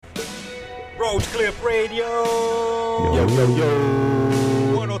Roach Clip Radio. Yo, yo,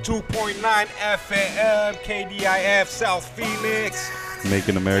 yo. 102.9 FM, KDIF, South Phoenix.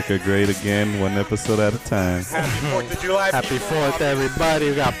 Making America great again, one episode at a time. Happy 4th of July, Happy people. 4th, everybody.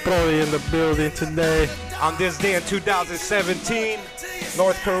 We got Brody in the building today. On this day in 2017,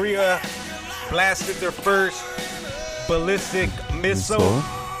 North Korea blasted their first ballistic missile.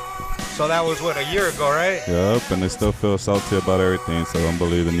 So that was, what, a year ago, right? Yup, and they still feel salty about everything, so don't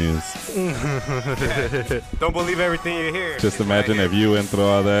believe the news. Don't believe everything you hear. Just imagine if you went through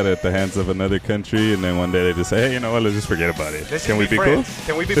all that at the hands of another country, and then one day they just say, hey, you know what, let's just forget about it. Let's Can we be be friends. cool?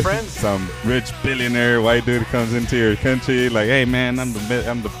 Can we be friends? Some rich billionaire white dude comes into your country like, hey, man, I'm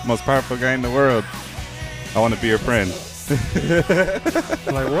the most powerful guy in the world. I want to be your friend.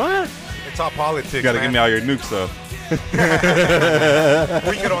 Like, what? It's all politics, You got to man. give me all your nukes, though.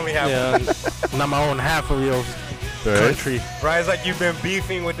 We could only have one. Yeah, not my own half of your Right? country. Right, it's like you've been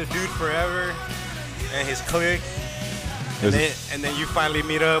beefing with the dude forever and his clique, and then you finally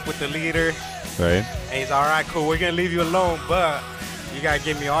meet up with the leader, Right? and he's all right, cool, we're gonna leave you alone, but you gotta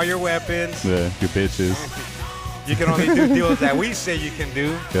give me all your weapons. Yeah, you bitches. You can only do deals that we say you can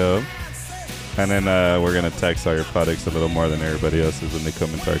do. Yup. And then we're going to tax all your products a little more than everybody else's when they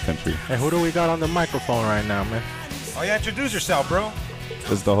come into our country. And who do we got on the microphone right now, man? Oh yeah, introduce yourself, bro.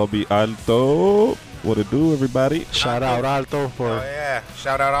 It's the hobby Alto. What it do, everybody? Shout out Alto for Oh yeah,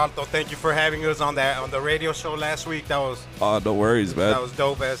 shout out Alto. Thank you for having us on the radio show last week. That was Oh, no worries, man.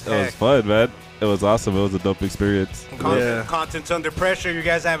 dope as It was heck. fun, man. It was awesome. It was a dope experience. Yeah. Content's Under Pressure. You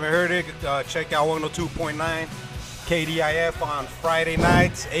guys haven't heard it? Check out 102.9 KDIF on Friday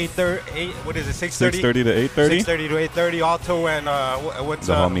nights, 8:30. What is it? 6:30. 6:30 to 8:30. 6:30 to 8:30. Alto and what's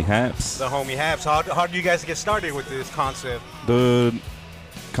The homie Haps. The homie Haps. How did you guys get started with this concept? Dude,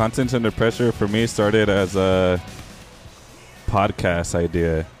 Content Under Pressure for me started as a podcast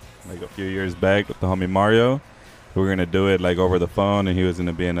idea. Like a few years back with the homie Mario. We were going to do it like over the phone, and he was going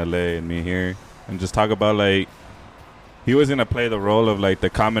to be in LA and me here. And just talk about like, he was going to play the role of like the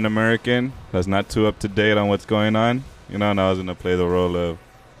common American that's not too up to date on what's going on. You know, and I was going to play the role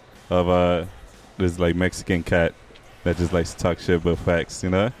of this like Mexican cat that just likes to talk shit but facts, you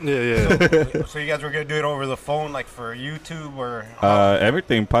know? yeah. So you guys were gonna do it over the phone, like for YouTube or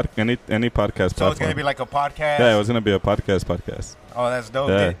Everything, any podcast so it's gonna platform. be like a podcast. Yeah, it was going to be a podcast. Oh, that's dope.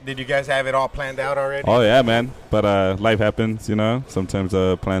 Yeah. Did you guys have it all planned out already? Oh, yeah, man. But life happens, you know? Sometimes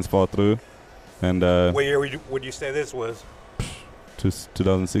plans fall through. And What year would you say this was?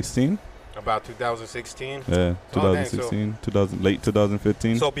 2016? About 2016. Yeah, Oh, dang, 2016, late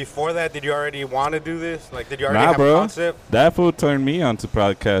 2015. So before that, did you already want to do this? Like, did you already Nah, have bro. a concept? That fool turned me on to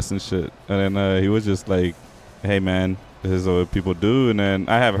podcasts and shit. And then he was just like, hey, man, this is what people do. And then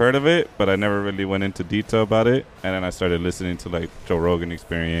I have heard of it, but I never really went into detail about it. And then I started listening to, like, Joe Rogan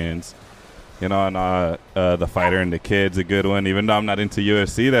Experience. You know, and The Fighter and the Kid's a good one. Even though I'm not into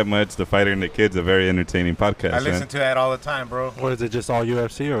UFC that much, The Fighter and the Kid's a very entertaining podcast. I listen to that all the time, bro. What is it, just all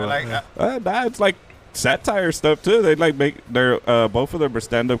UFC or I what? like Yeah. Nah, it's like satire stuff too. They like make their both of them are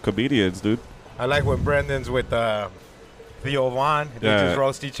stand-up comedians, dude. I like when Brendan's with Theo Vaughn. They Yeah. just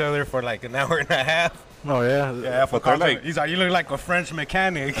roast each other for like an hour and a half. Oh, yeah. Yeah, But they're like- he's like, you look like a French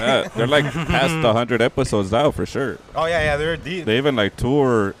mechanic. They're like past 100 episodes now for sure. Oh yeah, they're deep. They even like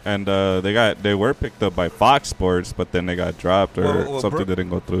tour, and they were picked up by Fox Sports, but then they got dropped or Well, something didn't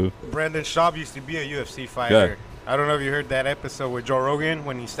go through. Brendan Schaub used to be a UFC fighter. I don't know if you heard that episode with Joe Rogan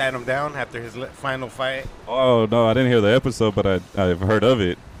when he sat him down after his final fight. Oh no, I didn't hear the episode, but I've heard of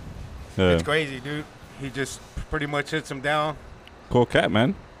it. Yeah, It's crazy, dude. He just pretty much hits him down. cool cat,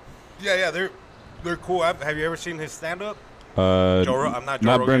 man. Yeah, they're cool. Have you ever seen his stand-up? I'm not Joe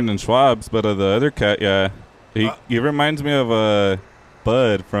not Rogan. Brendan Schwab's, but the other cat. Yeah, he reminds me of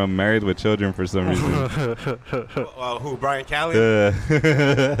Bud from Married with Children for some reason. Who, Brian Callen?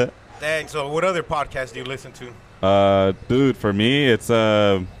 Yeah. Dang, so what other podcast do you listen to? Dude, for me, it's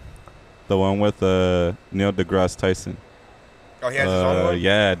the one with Neil deGrasse Tyson. Oh, he has his own one?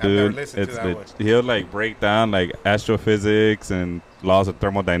 Yeah, I've never dude. listened to that one. He'll like break down like astrophysics and laws of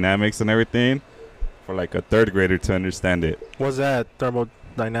thermodynamics and everything for like a third grader to understand it. What's that,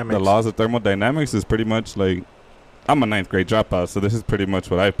 thermodynamics? The laws of thermodynamics is pretty much like, I'm a ninth grade dropout, so this is pretty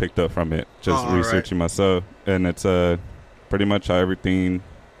much what I picked up from it, just all researching myself. And it's pretty much how everything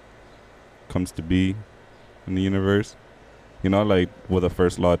comes to be in the universe. You know, like with the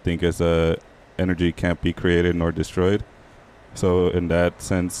first law, I think is energy can't be created nor destroyed. So in that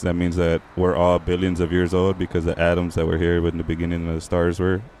sense, that means that we're all billions of years old because the atoms that were here when the beginning of the stars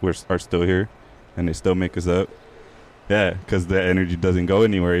are still here, and they still make us up. Yeah, because the energy doesn't go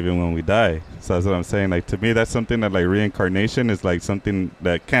anywhere even when we die. So that's what I'm saying. Like, to me, that's something that, like, reincarnation is like something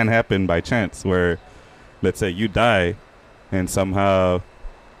that can happen by chance. Where, let's say you die, and somehow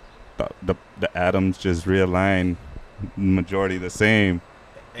the atoms just realign, majority the same,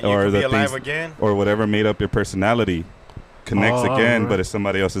 And you or can the be alive things- again. or whatever made up your personality connects Oh, again, right. but it's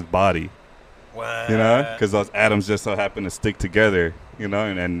somebody else's body. What? You know, because those atoms just so happen to stick together. You know,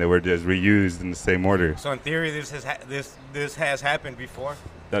 and they were just reused in the same order. So in theory, this has happened before.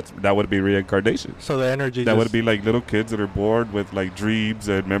 That would be reincarnation. So the energy. That just, would be like little kids that are bored with like dreams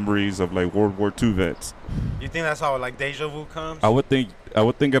and memories of like World War II vets. You think that's how like deja vu comes? I would think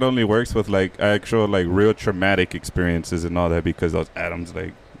it only works with like actual like real traumatic experiences and all that, because those atoms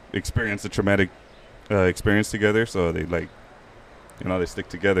like experience a traumatic experience together, so they like, you know, they stick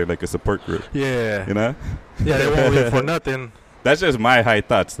together like a support group. Yeah. You know, Yeah, they won't leave for nothing. that's just my high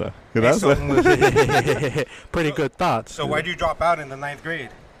thoughts though. You know, Hey, Pretty good thoughts. So why'd you drop out in the 9th grade?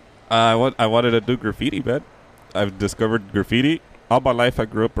 I wanted to do graffiti, man. I've discovered graffiti. All my life I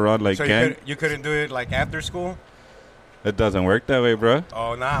grew up around like So gang. you couldn't do it like after school? It doesn't work that way, bro.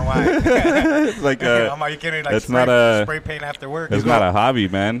 Oh, nah, why? It's like you couldn't like it's not a- spray paint after work? it's not a hobby,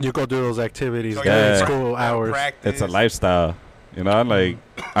 man. You go do those activities So during yeah. school hours. Practice. It's a lifestyle. You know, like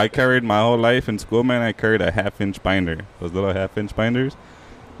I carried my whole life in school, man. I carried a 1/2-inch binder. Those little 1/2-inch binders.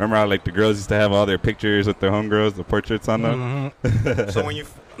 Remember how like the girls used to have all their pictures with their homegirls, the portraits on them? So when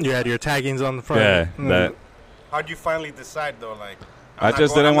You had your taggings on the front. Yeah, that. how'd you finally decide though? Like, I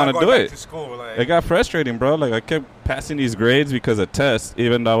just didn't want to do it. To school, like, It got frustrating, bro. Like I kept passing these grades because of tests,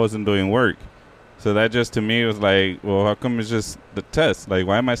 even though I wasn't doing work. So that just to me was like, well, how come it's just the test? Like,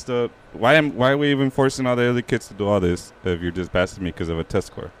 why am I still? Why are we even forcing all the other kids to do all this if you're just passing me because of a test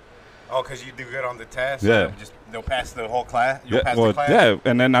score? oh, because you do good on the test. Yeah. So just they'll pass the whole class. You'll Yeah, pass well, the class. yeah.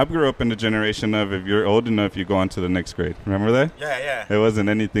 And then I grew up in the generation of if you're old enough, you go on to the next grade. Remember that? Yeah. It wasn't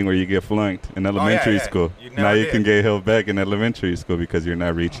anything where you get flunked in elementary yeah. school. You never Now you did. can get held back in elementary school because you're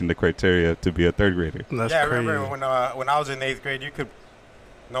not reaching the criteria to be a third grader. That's Yeah, I crazy. remember when I was in 8th grade, you could,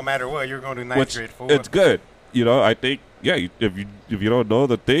 no matter what, you were going to 9th Which grade. Fool. it's good. You know, I think if you don't know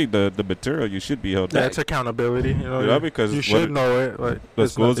the material, you should be held Yeah, back. it's accountability. You know, You know, because you what should it- know it. Like The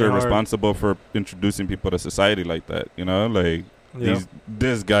it's schools nothing are hard. responsible for introducing people to society like that. You know, like Yeah.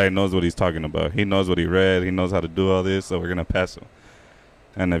 this guy knows what he's talking about. He knows what he read. He knows how to do all this. So we're gonna pass him.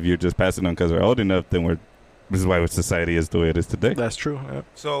 And if you're just passing them because they're old enough, then this is why society is the way it is today. That's true. Yeah.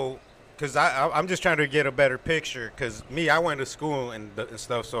 So, because I'm just trying to get a better picture. Because I went to school and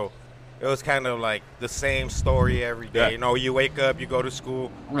stuff, so it was kind of like the same story every day. Yeah. You know, you wake up, you go to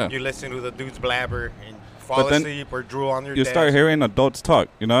school, Yeah. you listen to the dude's blabber, and fall But then asleep or drool on your You desk. start hearing adults talk,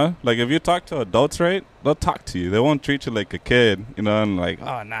 you know? Like, if you talk to adults, right, they'll talk to you. They won't treat you like a kid, you know, and like,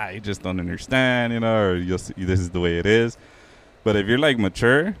 oh, nah, you just don't understand, you know, or this is the way it is. But if you're, like,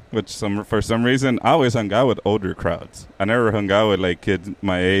 mature, which for some reason, I always hung out with older crowds. I never hung out with, like, kids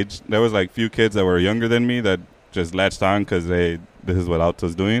my age. There was, like, few kids that were younger than me that just latched on because this is what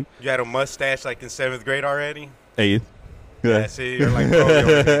Alto's doing. You had a mustache like in 7th grade already? 8th. Yeah, see, you're like, bro,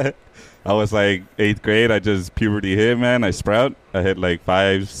 you're I was like 8th grade. I just puberty hit, man. I sprout. I hit like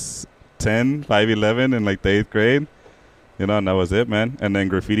 5'10", 5'11" in like the 8th grade. You know, and that was it, man. And then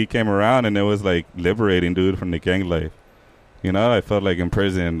graffiti came around, and it was like liberating, dude, from the gang life. You know, I felt like in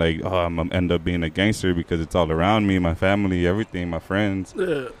prison, like, oh, I'm gonna end up being a gangster because it's all around me, my family, everything, my friends.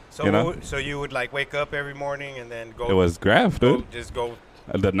 So, You know? so you would like wake up every morning and then go. It was graph, dude. Just go.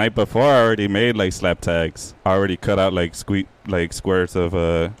 The night before, I already made like slap tags. I already cut out like squares of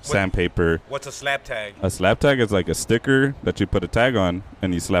sandpaper. What's a slap tag? A slap tag is like a sticker that you put a tag on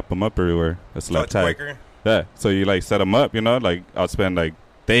and you slap them up everywhere. A So slap it's tag. quicker. Yeah. So you like set them up, you know, like I'll spend like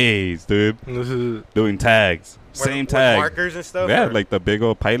days, dude, This is doing tags. Same with tag. markers and stuff. Yeah, or- like the big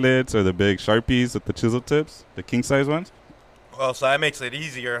old pilots or the big Sharpies with the chisel tips, the king size ones. Well, so that makes it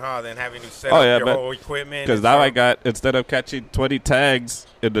easier, huh? Than having to set Oh, up yeah, your but- whole equipment. Because and now I stuff. got, instead of catching 20 tags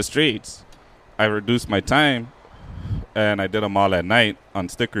in the streets, I reduced my time and I did them all at night on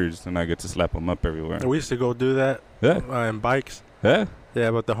stickers and I get to slap them up everywhere. we used to go do that Yeah. in bikes. Yeah.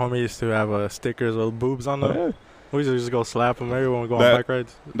 Yeah, but the homie used to have stickers with boobs on them. Yeah. We used to just go slap them. Everyone would go on That- bike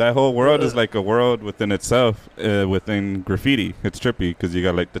rides. That whole world is like a world within itself, within graffiti. It's trippy because you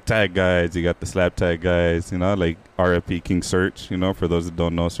got like the tag guys, you got the slap tag guys, you know, like RFP King Search, you know, for those that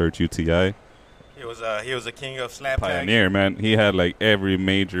don't know, Search UTI. He was a king of slap tag. Pioneer, man. He had like every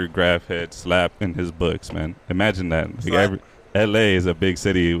major graph head slap in his books, man. Imagine that. So Like LA is a big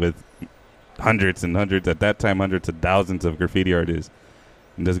city with hundreds and hundreds, at that time, hundreds of thousands of graffiti artists.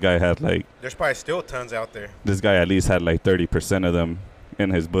 And this guy had like, There's probably still tons out there. this guy at least had like 30% of them in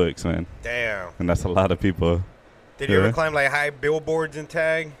his books, man. Damn. And that's a lot of people. Did you ever climb like high billboards and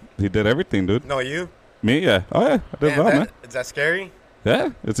tag? He did everything, dude. No, you? Me, yeah. Oh yeah, I did Damn, well, man. is that scary? Yeah,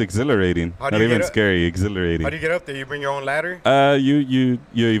 it's exhilarating. How do Not you even get up? scary, exhilarating. How do you get up there? You bring your own ladder? You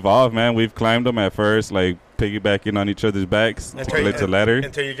evolve, man. We've climbed them at first, like piggybacking on each other's backs to collect a ladder.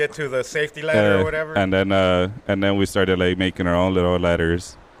 Until you get to the safety ladder or whatever? And then we started like making our own little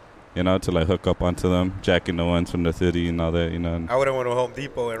ladders, you know, to like hook up onto them, jacking the ones from the city and all that, you know. I would have went to Home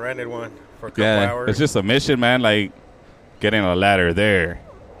Depot and rented one for a couple hours. It's just a mission, man, like getting a ladder there.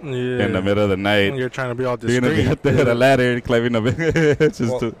 Yeah. In the middle of the night. You're trying to be all You're discreet. going to be up there with a ladder and climbing up. It's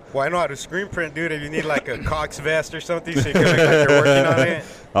just well, I know how to screen print, dude. If you need like a Cox vest or something so you can look like you're working on it.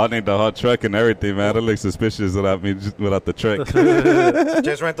 I'll need the whole truck and everything, man. It looks suspicious without me, without the truck.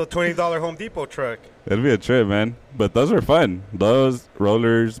 Just rent the $20 Home Depot truck. It'll be a trip, man. But those were fun. Those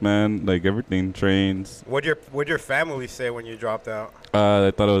rollers, man, like everything, trains. What'd your family say when you dropped out?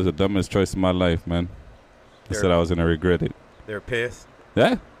 They thought it was the dumbest choice of my life, man. They said I was going to regret it. They were pissed?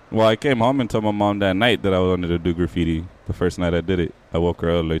 Yeah. Well, I came home and told my mom that night that I wanted to do graffiti. The first night I did it. I woke her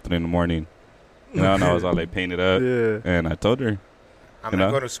up like 3 in the morning. You know, and I was all like painted up. Yeah. And I told her. I'm not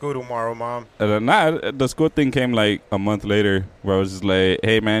going to school tomorrow, Mom. The school thing came like a month later where I was just like,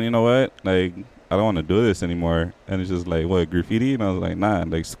 hey, man, you know what? Like, I don't want to do this anymore. And it's just like, what, graffiti? And I was like, nah,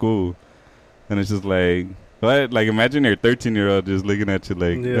 like school. And it's just like, what? Like, imagine your 13-year-old just looking at you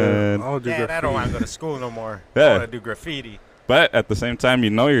like, I don't want to go to school no more. Yeah. I want to do graffiti. But at the same time, you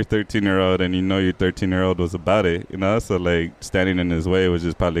know your 13-year-old and you know your 13-year-old was about it, you know? So, like, standing in his way was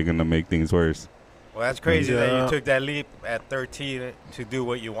just probably going to make things worse. Well, that's crazy that you took that leap at 13 to do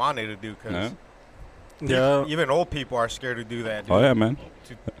what you wanted to do. Because even old people are scared to do that, dude. Oh, yeah, man.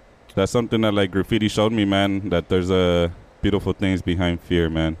 That's something that, like, graffiti showed me, man, that there's beautiful things behind fear,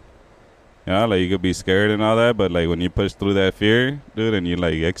 man. You know, like, you could be scared and all that, but, like, when you push through that fear, dude, and you,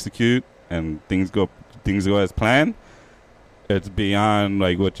 like, execute and things go as planned, it's beyond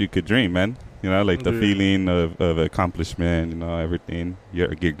like what you could dream, man. You know, like the feeling of accomplishment, you know, everything. You're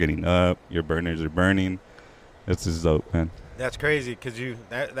getting up, your burners are burning. It's just dope, man. That's crazy because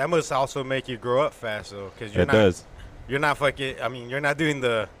that must also make you grow up fast, though. Because you're not fucking. I mean, you're not doing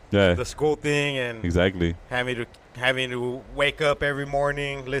the school thing and exactly having to wake up every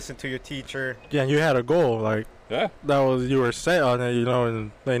morning, listen to your teacher. Yeah, and you had a goal, like that was you were set on it, you know,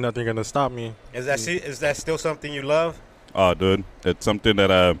 and ain't nothing gonna stop me. Is that still something you love? Oh, dude, it's something that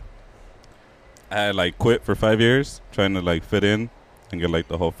I had like quit for 5 years trying to like fit in and get like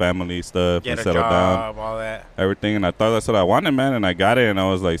the whole family stuff and settle down, all that, everything. And I thought that's what I wanted, man. And I got it, and I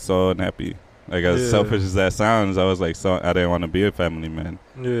was like so unhappy. Like as selfish as that sounds, I was like I didn't want to be a family man.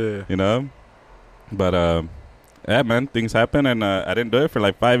 Yeah, you know. But yeah, man, things happen, and I didn't do it for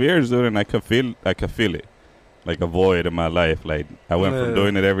like 5 years, dude. And I could feel it, like a void in my life. Like I went from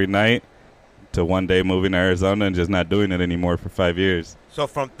doing it every night to one day moving to Arizona and just not doing it anymore for 5 years. So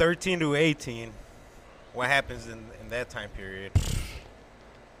from 13 to 18, what happens in that time period?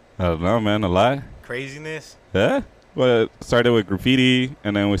 I don't know, man. A lot. Craziness? Yeah. Well, it started with graffiti,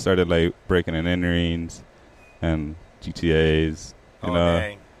 and then we started, like, breaking and enterings and GTAs, you know.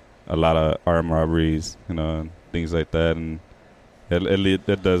 Dang. A lot of armed robberies, you know, and things like that. And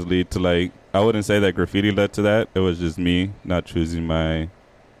it does lead to, like, I wouldn't say that graffiti led to that. It was just me not choosing my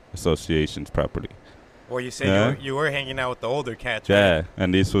associations properly. Well, you said you were hanging out with the older cats, right? Yeah,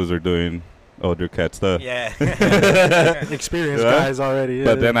 and these fools are doing older cat stuff. Yeah. Experienced guys already. Yeah.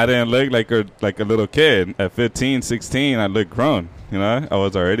 But then I didn't look like a little kid. At 15, 16, I looked grown, you know? I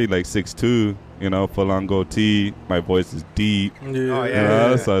was already like 6'2", you know, full-on goatee. My voice is deep. Yeah. Oh, yeah. You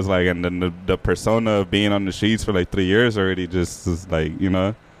know? So it's like, and then the persona of being on the streets for like 3 years already just is like, you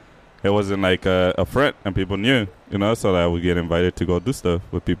know, it wasn't like a front, and people knew, you know, so that I would get invited to go do stuff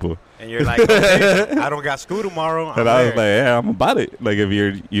with people. And you're like, okay, I don't got school tomorrow. And I was like, yeah, I'm about it. Like, if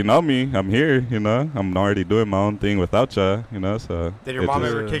you know me, I'm here, you know. I'm already doing my own thing without y'all, you know, so. Did your mom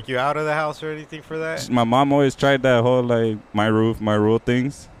ever kick you out of the house or anything for that? My mom always tried that whole, like, my roof, my rule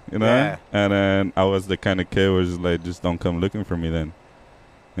things, you know. Yeah. And then I was the kind of kid who was just like, just don't come looking for me then.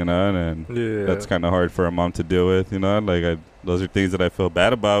 You know, and that's kind of hard for a mom to deal with, you know. Like, those are things that I feel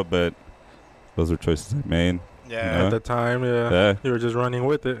bad about, but those are choices I made. Yeah. You know? At the time, you were just running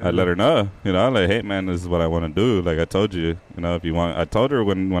with it. I let her know, you know, like, hey, man, this is what I want to do. Like I told you, you know, if you want, I told her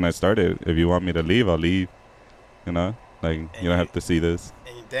when I started, if you want me to leave, I'll leave. You know, like, you don't have to see this.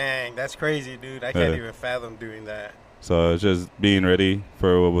 Dang, that's crazy, dude. I can't even fathom doing that. So it's just being ready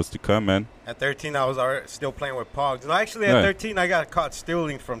for what was to come, man. At 13, I was still playing with Pogs. No, actually, at 13, I got caught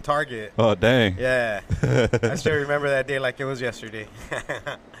stealing from Target. Oh, dang. Yeah. I still remember that day like it was yesterday.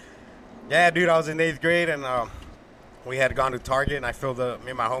 Yeah, dude, I was in 8th grade, and we had gone to Target, and me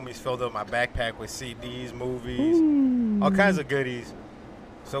and my homies filled up my backpack with CDs, movies, all kinds of goodies.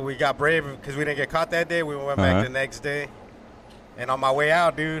 So we got brave because we didn't get caught that day. We went back the next day. And on my way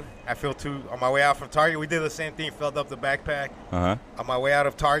out, dude, on my way out from Target, we did the same thing, filled up the backpack. On my way out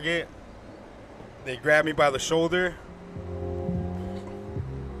of Target, they grabbed me by the shoulder.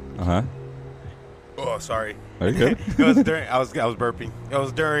 Oh, sorry. Are you good? It was during, I was burping. It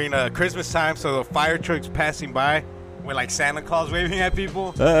was during Christmas time, so the fire trucks passing by with like Santa Claus waving at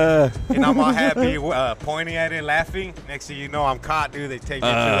people. And I'm all happy, pointing at it, laughing. Next thing you know, I'm caught, dude. They take me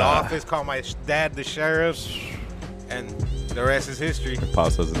to the office, call my dad, the sheriff, and the rest is history.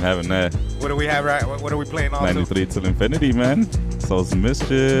 Pops wasn't having that. What do we have what are we playing on? 93 till infinity, man. Souls of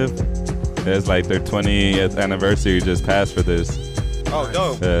Mischief. It's like their 20th anniversary just passed for this. Oh,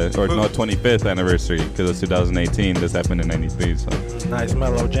 dope. Or no, 25th anniversary, because it's 2018. This happened in 93. So. Nice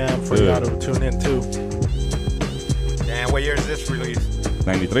mellow jam for y'all to tune in to. Damn, what year is this released?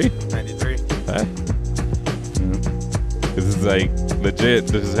 93? 93. This is like legit.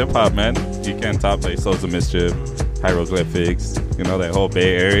 This is hip hop, man. You can't top like Souls of Mischief, Hieroglyphics. You know, that whole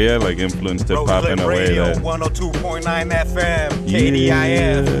Bay Area like influenced hip hop in a way that 102.9 FM,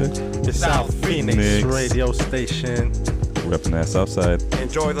 KDIF, the South Phoenix radio station. Repping that South Side.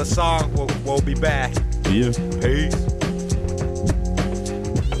 Enjoy the song. We'll be back. See you. Peace.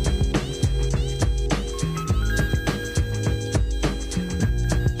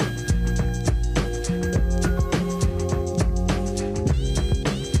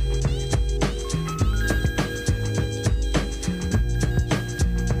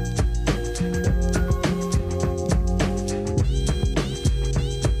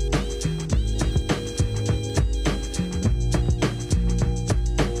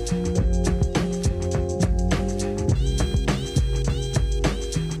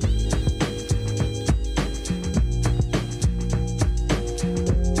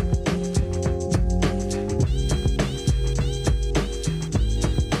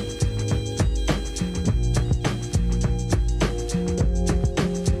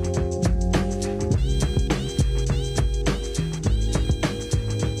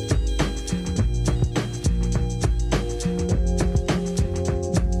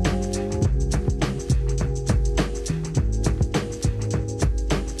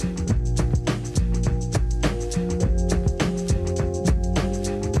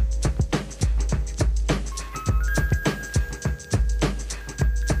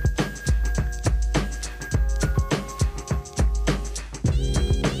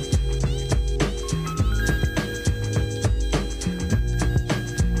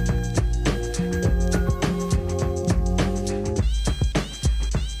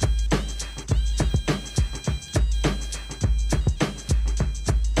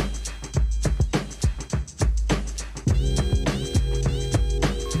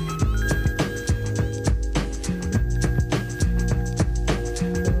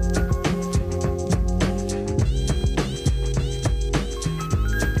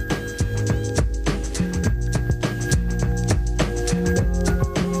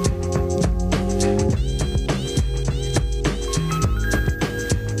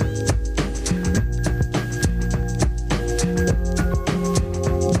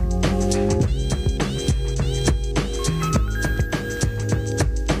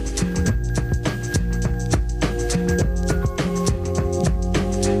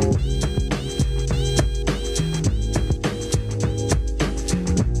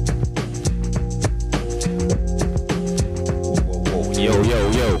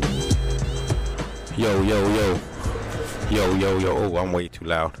 Yo. I'm way too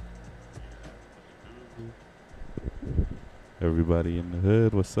loud. Everybody in the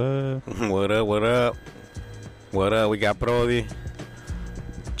hood, what's up? What up? We got Brody.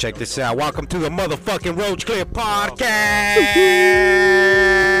 Check this out. Welcome to the motherfucking Roach Clip Podcast.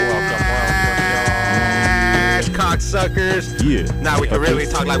 Welcome, cocksuckers. Yeah. Now we can really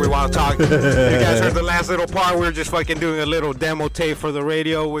talk like we want to talk. You guys heard the last little part. We're just fucking doing a little demo tape for the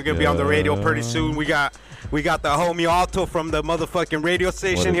radio. We're gonna be on the radio pretty soon. We got the homie Alto from the motherfucking radio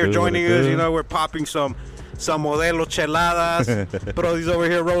station here joining us. You know, we're popping some Modelo cheladas. Brody's over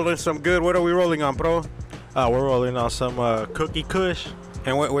here rolling some good. What are we rolling on, bro? We're rolling on some Cookie Kush.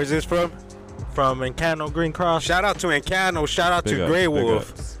 And where's this from? From Encano Green Cross. Shout out to Encano. Shout out to Grey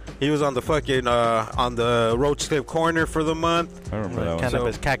Wolf. He was on the fucking on the Roach Clip Corner for the month. I remember that one.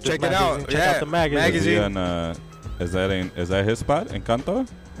 Cannabis Cactus check magazine. it out. Check out the magazine. Is that his spot, Encanto?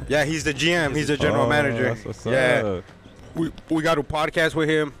 Yeah, he's the GM. He's the general manager. That's what's up. We got a podcast with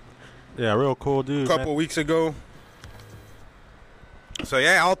him. Yeah, real cool dude. A couple weeks ago. So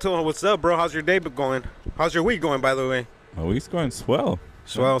yeah, Alto, what's up, bro? How's your day been going? How's your week going, by the way? My week's going swell.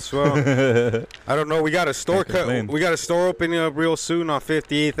 Swell. I don't know. We got a store We got a store opening up real soon on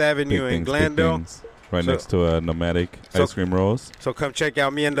 58th Avenue in Glendale. Right next to Nomadic Ice Cream Rolls. So come check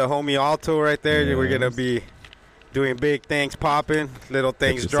out me and the homie Alto right there. Yes. We're going to be doing big things popping, little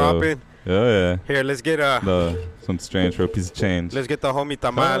things dropping. Yeah. Here, let's get some strange for a piece of change. Let's get the homie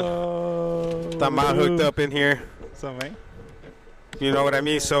Tamal. Tamal hooked up in here. What's up, man? You know what I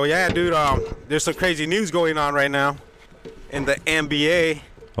mean? So, yeah, dude, there's some crazy news going on right now in the NBA.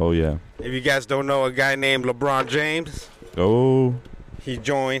 Oh, yeah. If you guys don't know, a guy named LeBron James. Oh. He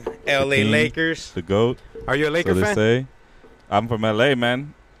joined L.A. Lakers. The GOAT. Are you a Laker fan? Say. I'm from L.A.,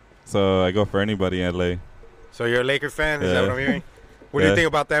 man. So I go for anybody in L.A. So you're a Laker fan? Is that what I'm hearing? What do you think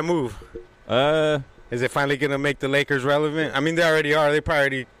about that move? Is it finally going to make the Lakers relevant? I mean, they already are. They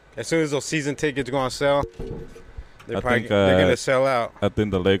probably, as soon as those season tickets go on sale, they're going to sell out. I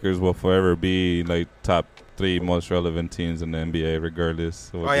think the Lakers will forever be like top 3 most relevant teams in the NBA, regardless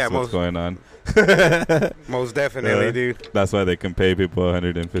of what's going on. Most definitely, dude. That's why they can pay people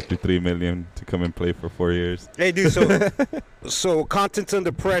 $153 million to come and play for 4 years. Hey, dude. So Content's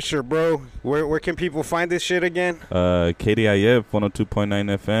Under Pressure, bro. Where can people find this shit again? KDIF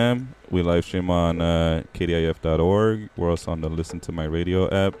 102.9 FM. We live stream on KDIF.org. We're also on the Listen to My Radio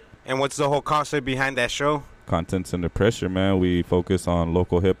app. And what's the whole concept behind that show? Content's Under Pressure, man. We focus on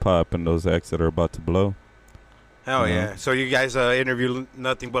local hip hop and those acts that are about to blow. Hell yeah. So you guys interview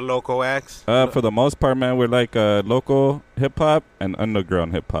nothing but local acts? For the most part, man, we're like local hip-hop and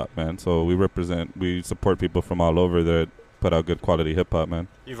underground hip-hop, man. So we support people from all over that put out good quality hip-hop, man.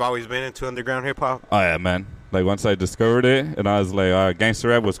 You've always been into underground hip-hop? Oh, yeah, man. Like, once I discovered it, and I was like, gangster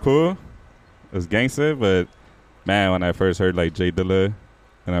rap was cool. It was gangster, but, man, when I first heard, like, J Dilla,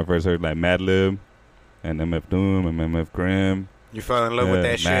 and I first heard, like, Madlib, and MF Doom, and MF Grimm. You fell in love with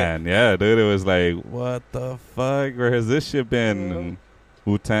that man, shit? Yeah, dude. It was like, what the fuck? Where has this shit been? And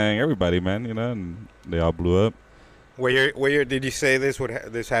Wu-Tang, everybody, man, you know, and they all blew up. What year did you say this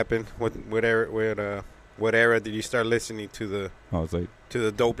happened? What era did you start listening to the? I was like, to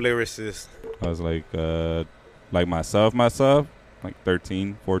the dope lyricists. I was like myself, like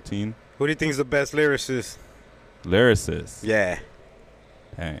 13, 14. Who do you think is the best lyricist? Yeah.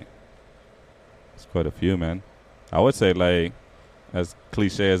 Dang. There's quite a few, man. I would say, like, as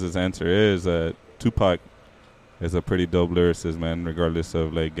cliche as his answer is, Tupac is a pretty dope lyricist, man, regardless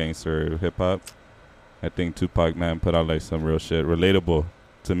of, like, gangster hip-hop. I think Tupac, man, put out, like, some real shit, relatable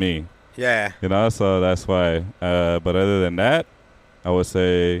to me. Yeah. You know, so that's why. But other than that, I would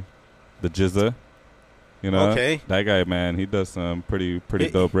say the Jizza. You know? Okay. That guy, man, he does some pretty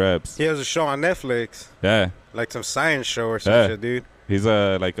dope raps. He has a show on Netflix. Yeah. Like some science show or some shit, dude. He's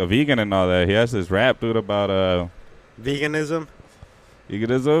like a vegan and all that. He has this rap, dude, about veganism,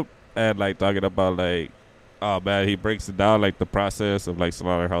 and like talking about like, oh man, he breaks it down like the process of like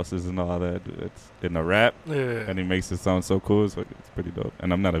slaughterhouses and all that. Dude, it's in a rap, and he makes it sound so cool. It's pretty dope.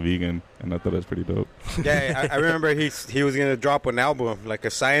 And I'm not a vegan, and I thought that's pretty dope. Yeah, I remember he was gonna drop an album, like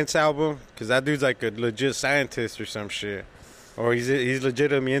a science album, because that dude's like a legit scientist or some shit, or he's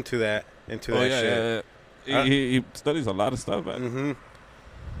legitimately into that shit. Yeah. He studies a lot of stuff, man. Mm-hmm.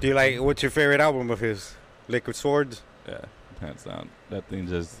 Do you like? What's your favorite album of his? Liquid Swords? Yeah, hands down. That thing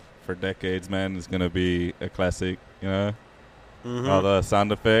just, for decades, man, is going to be a classic, you know? Mm-hmm. All the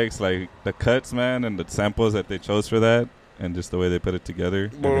sound effects, like the cuts, man, and the samples that they chose for that, and just the way they put it together,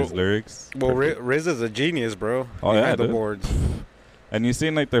 and his lyrics. Well, Riz is a genius, bro. Oh, yeah, the boards. And you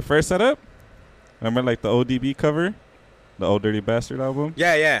seen, like, their first setup? Remember, like, the ODB cover? The Old Dirty Bastard album?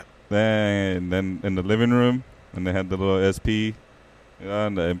 Yeah. Then in the living room, and they had the little SP, you know,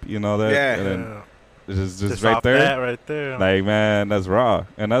 and the MP and all that. Yeah. And then just right there. That right there. Like, man, that's raw.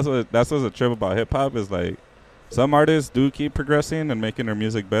 And that's what's a trip about hip hop is like some artists do keep progressing and making their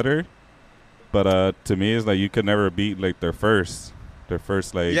music better. But to me it's like you could never beat like their first like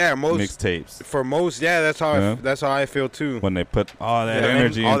mixtapes. For most, that's how I feel too. When they put all that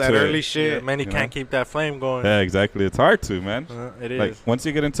energy all into that early it. shit. Yeah, many can't keep that flame going. Yeah, exactly. It's hard to, man. It is. Like once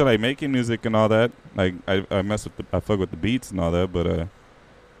you get into like making music and all that, like I fuck with the beats and all that, but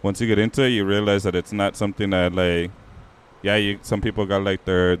once you get into it, you realize that it's not something that like, some people got like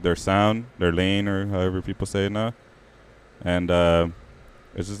their sound, their lane, or however people say it now, and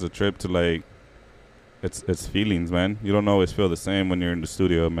it's just a trip to like, it's feelings, man. You don't always feel the same when you're in the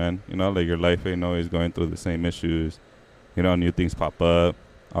studio, man. You know, like your life ain't always going through the same issues. You know, new things pop up,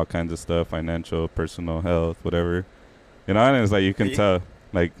 all kinds of stuff, financial, personal, health, whatever. You know, and it's like you can tell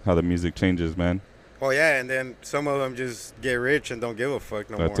like how the music changes, man. Oh, yeah, and then some of them just get rich and don't give a fuck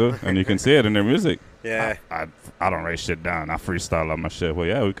no more. That too, and you can see it in their music. Yeah. I don't write shit down. I freestyle on my shit. Well,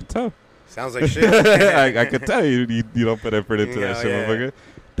 yeah, we could tell. Sounds like shit. I could tell you don't put effort into that shit, motherfucker.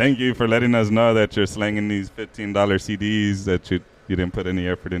 Thank you for letting us know that you're slanging these $15 CDs that you didn't put any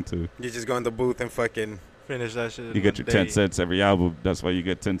effort into. You just go in the booth and fucking finish that shit. You get your 10 cents every album. That's why you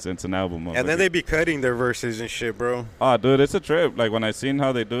get 10 cents an album. And then they be cutting their verses and shit, bro. Oh, dude, it's a trip. Like, when I seen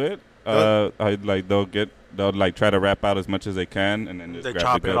how they do it, they'll like try to rap out as much as they can and then just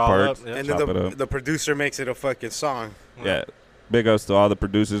grab the good parts. And then the producer makes it a fucking song. Yeah. Big ups to all the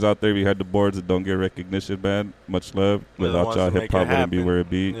producers out there behind the boards that don't get recognition, man. Much love. Without y'all, hip-hop wouldn't be where it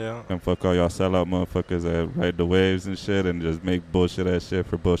be. Yeah. And fuck all y'all sellout motherfuckers that ride the waves and shit and just make bullshit-ass shit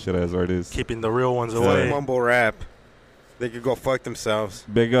for bullshit-ass artists. Keeping the real ones away. Mumble rap. They could go fuck themselves.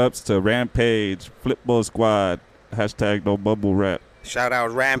 Big ups to Rampage, Flipbo Squad, #no mumble rap. Shout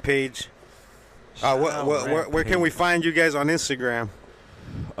out Rampage. Where can we find you guys on Instagram?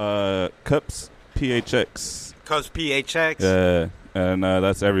 Cups PHX. Cups PHX. Yeah, and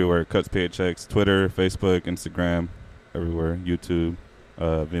that's everywhere. Cups PHX, Twitter, Facebook, Instagram, everywhere. YouTube,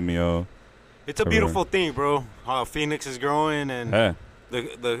 Vimeo. It's a beautiful thing, bro. How Phoenix is growing and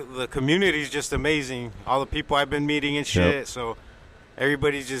the community is just amazing. All the people I've been meeting and shit. Yep. So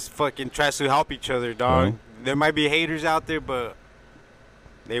everybody just fucking tries to help each other, dog. Right. There might be haters out there, but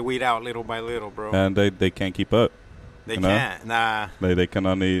they weed out little by little, bro. And they can't keep up. They can't. Nah. They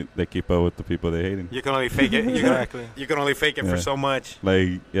keep up with the people they hating. You can only fake it. You can only fake it for so much.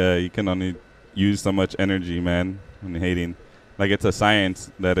 Like, yeah, you can only use so much energy, man, when hating. Like, it's a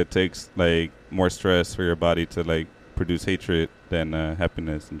science that it takes, like, more stress for your body to, like, produce hatred than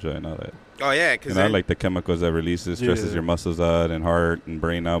happiness and joy and all that. Oh, yeah. Cause like the chemicals that releases stresses your muscles out and heart and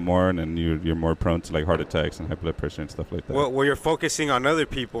brain out more, and then you're more prone to, like, heart attacks and high blood pressure and stuff like that. Well, you're focusing on other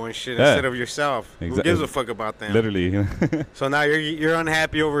people and shit instead of yourself. Who gives a fuck about them? Literally. So now you're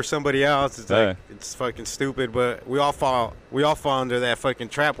unhappy over somebody else. It's like, it's fucking stupid, but we all fall under that fucking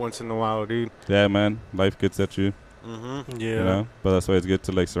trap once in a while, dude. Yeah, man. Life gets at you. Mm-hmm. Yeah. You know? But that's why it's good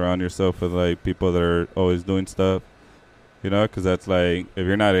to, like, surround yourself with, like, people that are always doing stuff. You know? Because that's, like, if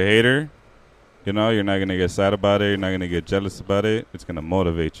you're not a hater, you know, you're not going to get sad about it. You're not going to get jealous about it. It's going to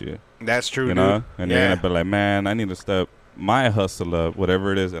motivate you. That's true, you know? And you're going to be like, man, I need to step my hustle up,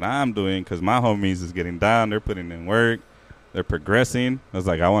 whatever it is that I'm doing, because my homies is getting down. They're putting in work. They're progressing. I was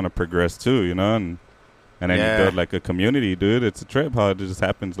like, I want to progress too, you know? And then you build, like, a community, dude. It's a trip how it just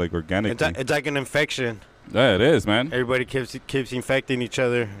happens, like, organically. It's like an infection. Yeah, it is, man. Everybody keeps infecting each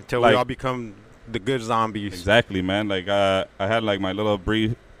other until we all become the good zombies. Exactly, man. Like, I had, like, my little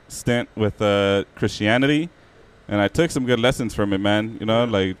brief stint with Christianity, and I took some good lessons from it, man. You know,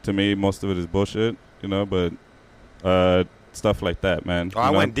 like, to me, most of it is bullshit, you know, but stuff like that, man.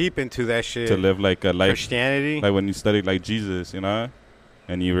 I went deep into that shit. To live, like, a life. Christianity. Like, when you study, like, Jesus, you know,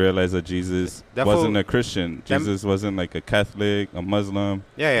 and you realize that Jesus wasn't a Christian. Jesus wasn't, like, a Catholic, a Muslim.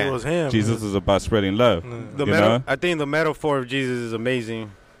 Yeah. It was him. Jesus was about spreading love. I think the metaphor of Jesus is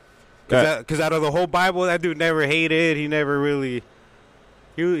amazing. Because out of the whole Bible, that dude never hated. He never really...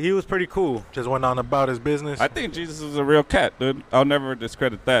 He was pretty cool. Just went on about his business. I think Jesus was a real cat, dude. I'll never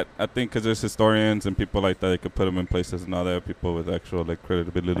discredit that. I think because there's historians and people like that, they could put him in places and all that, people with actual, like,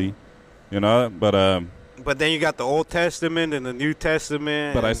 credibility, you know? But then you got the Old Testament and the New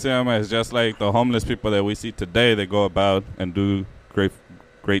Testament. But I see them as just like the homeless people that we see today. They go about and do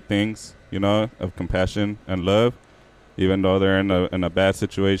great things, you know, of compassion and love, even though they're in a bad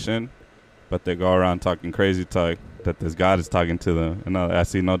situation. But they go around talking crazy talk that this God is talking to them. And I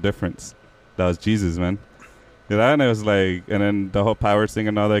see no difference. That was Jesus, man. You know, and it was like, and then the whole power thing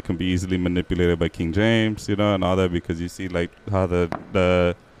and all that can be easily manipulated by King James, you know, and all that, because you see, like, how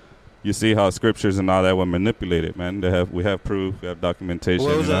you see how scriptures and all that were manipulated, man. We have proof, we have documentation.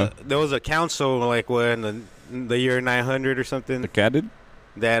 Well, there was a council, like, in the year 900 or something. The Cadid?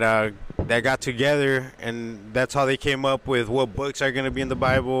 That got together, and that's how they came up with what books are going to be in the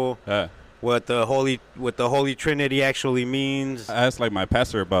Bible. What the Holy Trinity actually means. I asked, like, my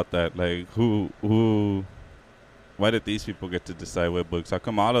pastor about that. Like, why did these people get to decide what books? How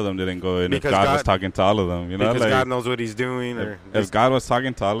come all of them didn't go in if God was talking to all of them? You know, because, like, God knows what he's doing. If God was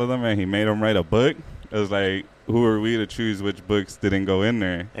talking to all of them and he made them write a book, it was like, who are we to choose which books didn't go in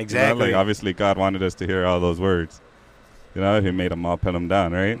there? Exactly. You know? Like, obviously, God wanted us to hear all those words. You know, he made them all pen them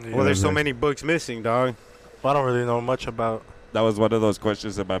down, right? Yeah. Well, there's so many books missing, dog. I don't really know much about. That was one of those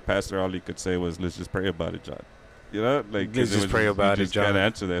questions that my pastor, all he could say was, let's just pray about it, John. You know? Like, let's just pray about it, John. You just can't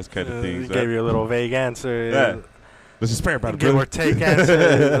answer those kind of things. He gave you a little vague answer. Yeah. Let's just pray about it. Give or take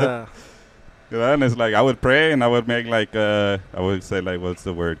answer. You know, and it's like, I would pray and I would make, like, I would say, like, what's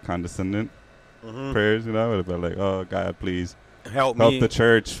the word? Condescendent prayers, you know? I would be like, oh, God, please help me. the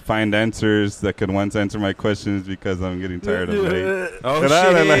church find answers that could once answer my questions because I'm getting tired of late. Oh,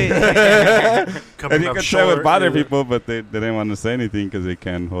 shit. And you could say it would bother people, but they didn't want to say anything because they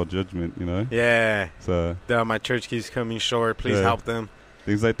can't hold judgment, you know? Yeah. So My church keeps coming short. Please help them.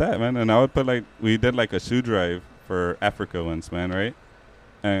 Things like that, man. And I would put, like, we did, like, a shoe drive for Africa once, man, right?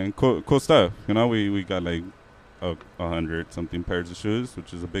 And cool stuff. You know, we got, like, 100-something pairs of shoes,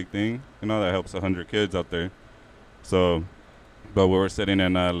 which is a big thing. You know, that helps 100 kids out there. So, but we were sitting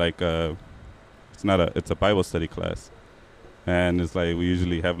in, it's a Bible study class. And it's like we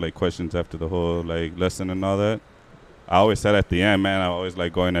usually have, like, questions after the whole, like, lesson and all that. I always said at the end, man, I always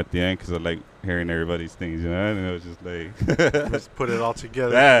like going at the end because I like hearing everybody's things, you know? And it was just like... Just put it all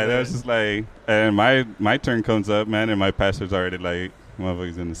together. Yeah, it was just like... And my turn comes up, man, and my pastor's already like,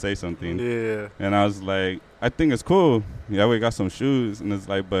 motherfucker's going to say something. Yeah. And I was like, I think it's cool. Yeah, we got some shoes. And it's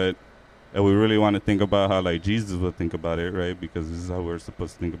like, but we really want to think about how, like, Jesus would think about it, right? Because this is how we're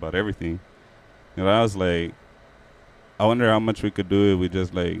supposed to think about everything. And I was like, I wonder how much we could do if we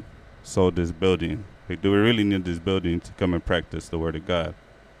just, like, sold this building. Like, do we really need this building to come and practice the word of God?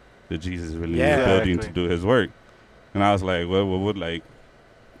 That Jesus really needs a building to do his work? And I was like, well, what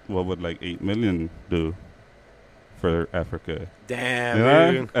would 8 million do for Africa? Damn, you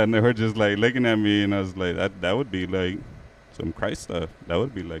know? dude. And they were just like looking at me, and I was like, that would be like some Christ stuff. That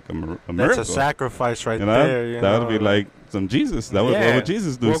would be like a miracle. That's a sacrifice right you know? there. That would be like some Jesus. That would what would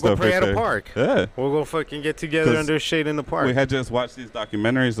Jesus do? We'll stuff go pray right at there. a park. Yeah. We'll go fucking get together under shade in the park. We had just watched these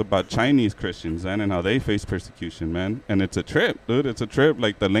documentaries about Chinese Christians, man, and how they face persecution, man. And it's a trip, dude. It's a trip.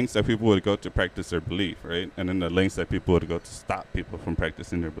 Like the lengths that people would go to practice their belief, right? And then the lengths that people would go to stop people from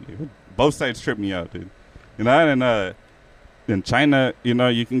practicing their belief. Both sides trip me out, dude. You know, and in China, you know,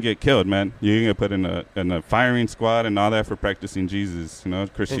 you can get killed, man. You can get put in a firing squad and all that for practicing Jesus, you know,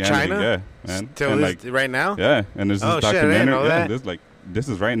 Christianity. In China? Yeah, man. Till and this, right now? Yeah, and there's this shit, I didn't know that. This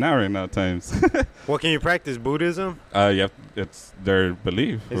is right now times. What can you practice? Buddhism? It's their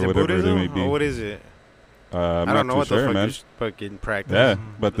belief. Is or it whatever Buddhism? It may be. Or what is it? I'm I don't know not what too sure, the fuck man. you fucking practice. Yeah,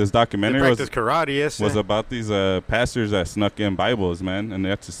 but this documentary practice karate, yes. was about these pastors that snuck in Bibles, man, and they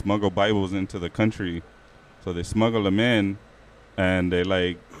had to smuggle Bibles into the country. So they smuggle them in, and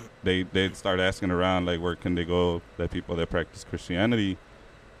they'd start asking around, like, where can they go, that people that practice Christianity.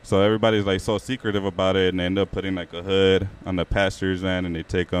 So everybody's, like, so secretive about it, and they end up putting, like, a hood on the pastor's van, and they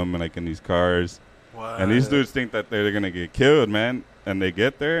take them, like, in these cars. What? And these dudes think that they're going to get killed, man. And they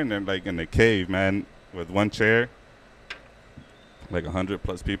get there, and they're, like, in a cave, man, with one chair. Like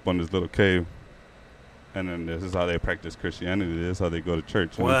 100+ people in this little cave. And then this is how they practice Christianity. This is how they go to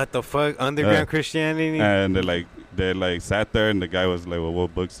church. What the fuck? Underground Christianity? And they sat there, and the guy was like, well,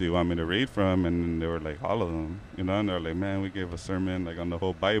 what books do you want me to read from? And they were like, all of them, you know? And they were like, man, we gave a sermon, like, on the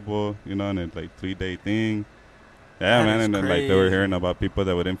whole Bible, you know? And it's like 3-day thing. Yeah, That man. is And then, crazy. like, they were hearing about people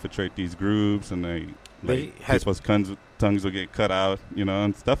that would infiltrate these groups, and people's tongues would get cut out, you know,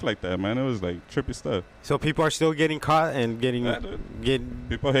 and stuff like that, man. It was, like, trippy stuff. So people are still getting caught and getting...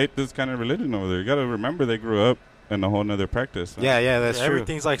 People hate this kind of religion over there. You got to remember they grew up in a whole nother practice. Huh? Yeah, that's true.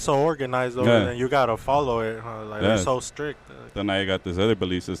 Everything's, like, so organized over there, and you got to follow it. Huh? Like, they're so strict. Then now you got this other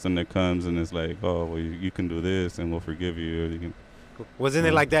belief system that comes, and it's like, oh, well, you can do this, and we'll forgive you. Or you can, Wasn't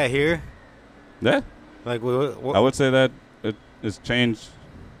it like that here? Yeah. Like, I would say that it's changed.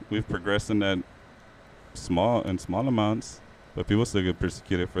 We've progressed in that small amounts, but people still get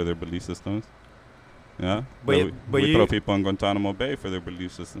persecuted for their belief systems. Yeah, but we throw people in Guantanamo Bay for their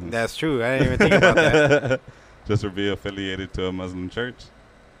belief systems. That's true. I didn't even think about that. Just to be affiliated to a Muslim church.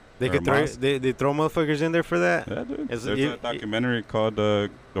 They throw motherfuckers in there for that? Yeah, dude. There's a documentary called The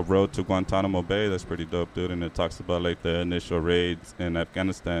Road to Guantanamo Bay. That's pretty dope, dude. And it talks about, like, the initial raids in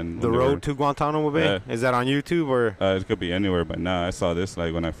Afghanistan. The Road to Guantanamo Bay? Yeah. Is that on YouTube or? It could be anywhere, but nah, I saw this,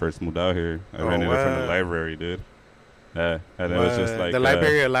 like, when I first moved out here. I rented it from the library, dude. Yeah, and it was just like... The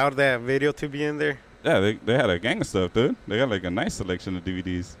library allowed that video to be in there? Yeah, they had a gang of stuff, dude. They got, like, a nice selection of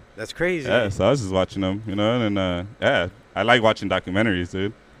DVDs. That's crazy. Yeah, so I was just watching them, you know, and yeah, I like watching documentaries,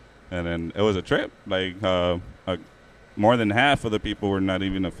 dude. And then it was a trip. Like, more than half of the people were not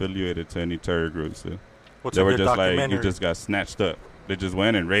even affiliated to any terror groups. Dude. They were just like, you just got snatched up. They just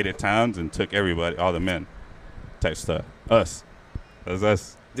went and raided towns and took everybody, all the men, type stuff. Us. That's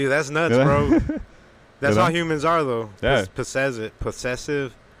us. Dude, that's nuts, bro. That's how humans are, though. Yeah.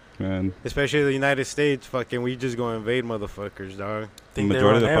 Possessive. Man. Especially the United States, fucking, we just go invade motherfuckers, dog. The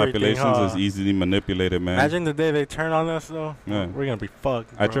majority of the populations is easily manipulated, man. Imagine the day they turn on us, though. Yeah. We're gonna be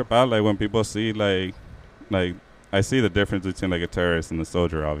fucked, bro. I trip out, like, when people see, like I see the difference between, like, a terrorist and a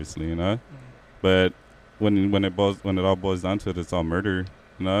soldier, obviously, you know. But when it all boils down to it, it's all murder,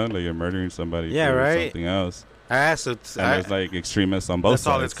 you know. Like, you're murdering somebody for something else. I asked it. And there's like extremists on both sides.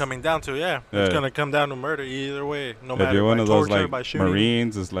 That's all it's coming down to, yeah. It's going to come down to murder either way. No matter if you're one of those torture, like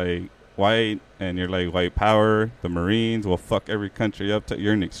Marines, it's like white, and you're like white power. The Marines will fuck every country up.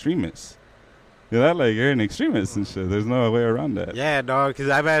 You're an extremist. You know, like you're an extremist and shit. There's no way around that. Yeah, dog. Because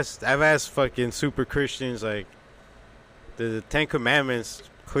I've asked fucking super Christians, like, the Ten Commandments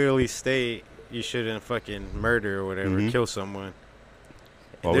clearly state you shouldn't fucking murder or whatever, kill someone.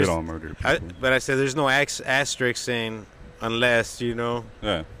 Well, we don't murder people. But I said there's no asterisk saying unless, you know,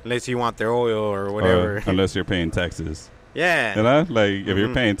 unless you want their oil or whatever. Or unless you're paying taxes. Yeah. You know, like if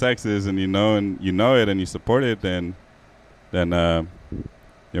you're paying taxes and you know it and you support it, then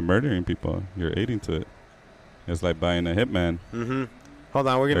you're murdering people. You're aiding to it. It's like buying a hitman. Mm-hmm. Hold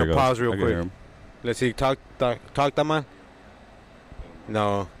on, we're gonna pause real quick. Let's see. Talk, Taman.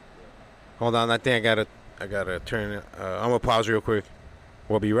 No. Hold on, I think I gotta turn it. I'm gonna pause real quick.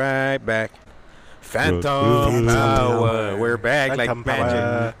 We'll be right back. Phantom Power. We're back like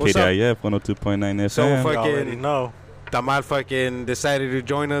magic. What's up? KDIF 102.9 FM. So fucking Tamal fucking decided to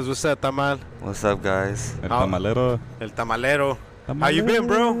join us. What's up, Tamal? What's up, guys? El Tamalero. How you been,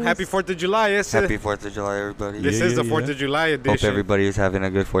 bro? Happy 4th of July. Happy 4th of July, everybody. This is the 4th of July edition. Hope everybody is having a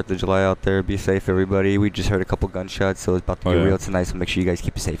good 4th of July out there. Be safe, everybody. We just heard a couple gunshots, so it's about to get real tonight, so make sure you guys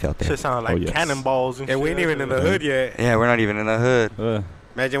keep it safe out there. Shit sounded like cannonballs and shit. And we ain't even in the hood yet. Yeah, we're not even in the hood.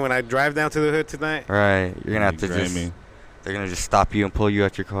 Imagine when I drive down to the hood tonight. Right. You're going to have to just... They're going to just stop you and pull you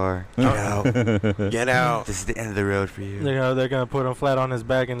out your car. Get out. Get out. This is the end of the road for you. They're going to put him flat on his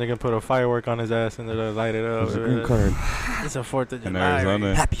back, and they're going to put a firework on his ass, and they're going to light it up. It's a green card. It's a 4th of In July.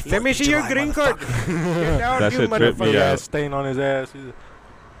 Arizona. Happy 4th Let me see your green card. That shit tripped me out. Stain on his ass.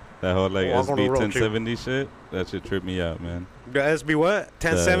 That whole like SB 1070 shit. That shit tripped me out, man. The SB what?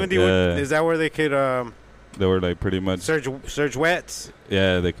 1070? Is that where they could they were like pretty much search wets?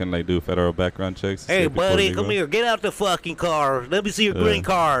 Yeah, they can like do federal background checks. Hey buddy, come here, get out the fucking car. Let me see your green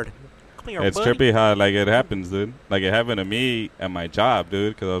card. Come here, it's buddy. trippy how like it happens, dude. Like it happened to me at my job,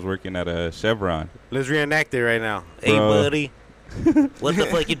 dude, because I was working at a Chevron. Let's reenact it right now. Hey buddy, what the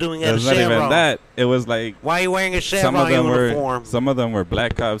fuck you doing at a Chevron? It's not even that. It was like, why are you wearing a Chevron uniform? Some of them were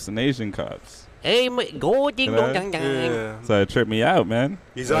black cops and Asian cops. Hey, go ding dong dang dang. So it tripped me out, man.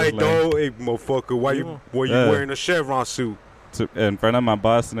 He's like, hey motherfucker, why you wearing a Chevron suit? In front of my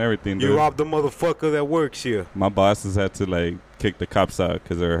boss and everything, dude. You robbed the motherfucker that works here. My bosses had to like kick the cops out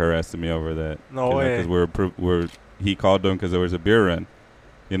because they were harassing me over that. No way. Because he called them because there was a beer run,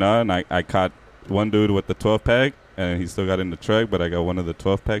 you know. And I caught one dude with the 12 pack, and he still got in the truck, but I got one of the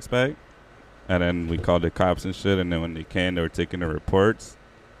 12 packs back. And then we called the cops and shit. And then when they came, they were taking the reports.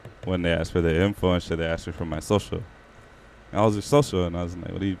 When they asked for the info and shit, they asked me for my social. I was your social, and I was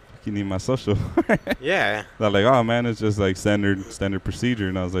like, "What do you need my social?" Yeah. They're like, "Oh man, it's just like standard procedure."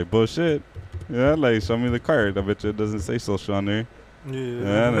 And I was like, "Bullshit." Yeah, like show me the card. I bet you it doesn't say social on there. Yeah.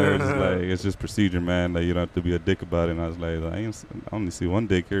 And they're just like, it's just procedure, man. Like you don't have to be a dick about it. And I was like, I only see one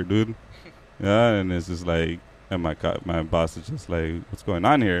dick here, dude. Yeah, and it's just like. And my boss is just like, what's going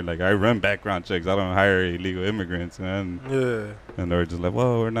on here? Like, I run background checks. I don't hire illegal immigrants. And they were just like,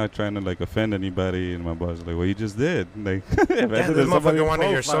 well, we're not trying to, like, offend anybody. And my boss was like, well, you just did. Like, this motherfucker wanted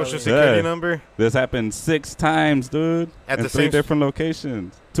your social security number? This happened 6 times, dude. At the 3 different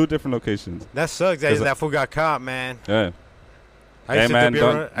locations. 2 different locations. That sucks. That fool got caught, man. Yeah. Hey man,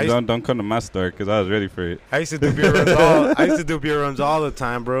 don't come to my store because I was ready for it. I used to do beer runs all the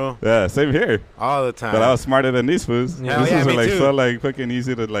time, bro. Yeah, same here. All the time. But I was smarter than these fools. Yeah, these fools are like so like fucking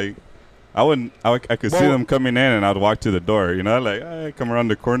easy to like. I could see them coming in and I'd walk to the door. You know, like I come around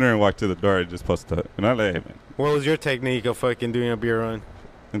the corner and walk to the door and just post up. You know, like hey man. What was your technique of fucking doing a beer run?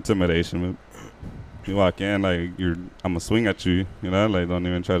 Intimidation, man. You walk in like I'm gonna swing at you, you know, like don't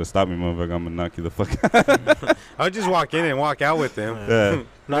even try to stop me, motherfucker. I'm gonna knock you the fuck out. I would just walk in and walk out with them. Yeah.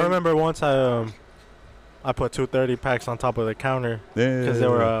 And I remember once I put 2 30 packs on top of the counter because they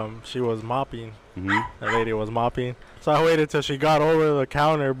were she was mopping. Mm-hmm. The lady was mopping, so I waited till she got over the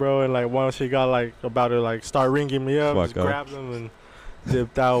counter, bro, and like once she got like about to like start ringing me up, just grabbed them and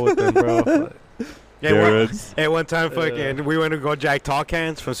dipped out with them, bro. Yeah, one time fucking we went to go jack tall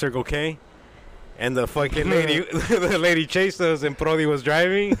cans from Circle K. And the fucking lady chased us, and Brody was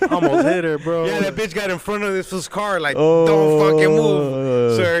driving. Almost hit her, bro. Yeah, that bitch got in front of this car, like, don't fucking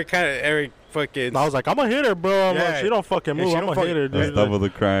move. So Eric fucking... I was like, I'm gonna hit her, bro. I'm like, she don't fucking move. I'm gonna hit her, dude. That's double the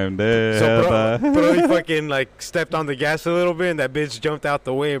crime there. So Brody fucking, like, stepped on the gas a little bit, and that bitch jumped out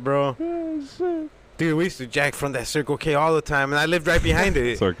the way, bro. Oh, shit. Dude, we used to jack from that Circle K all the time, and I lived right behind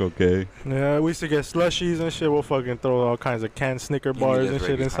it. Circle K. Yeah, we used to get slushies and shit. We'll fucking throw all kinds of canned Snicker bars and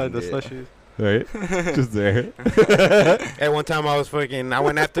shit inside the slushies. Right? Just there. At one time, I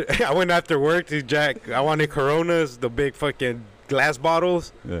went after work to jack. I wanted Coronas, the big fucking glass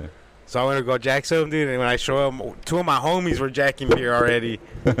bottles. Yeah. So I went to go jack some, dude. And when I show up, two of my homies were jacking beer already.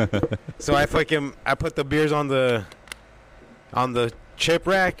 So I put the beers on the chip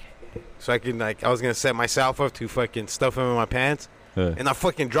rack, so I was gonna set myself up to fucking stuff them in my pants. And I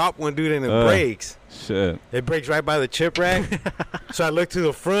fucking dropped one, dude, and it breaks. Shit. It breaks right by the chip rack. So I look to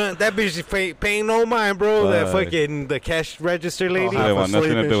the front. That bitch is paying no mind, bro. That fucking the cash register lady. I want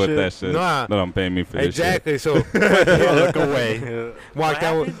nothing to do with that shit. Nah. They don't pay me for this shit. Exactly. So look away. Walked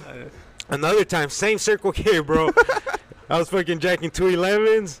out. Another time, same Circle K, bro. I was fucking jacking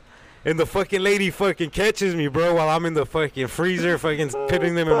 211s. And the fucking lady fucking catches me, bro, while I'm in the fucking freezer fucking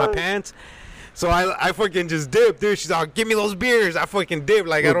putting them in my pants. So I fucking just dipped, dude. She's like, give me those beers. I fucking dipped.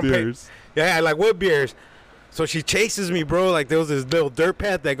 Like, what I don't beers? pay. Yeah, like, what beers? So she chases me, bro. Like, there was this little dirt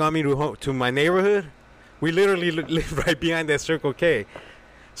path that got me to my neighborhood. We literally live right behind that Circle K.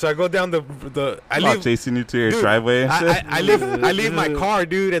 So I go down I leave chasing you to your driveway and shit? I leave my car,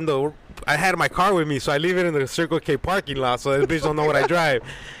 dude, and I had my car with me, so I leave it in the Circle K parking lot so that bitch don't know what I drive.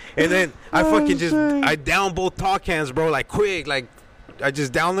 And then I fucking I down both tall cans, bro, like quick. Like, I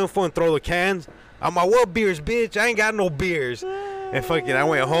just down them and throw the cans. I'm like, what beers, bitch? I ain't got no beers. And fucking, I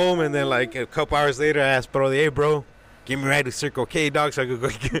went home, and then like a couple hours later, I asked bro, hey, bro, give me right to Circle K, dog, so I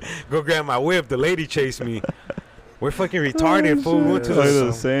could go grab my whip. The lady chased me. We're fucking retarded, fool. We went to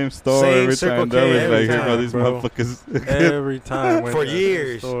the same store every Circle time. K That was like, time, these bro. motherfuckers. Every time. For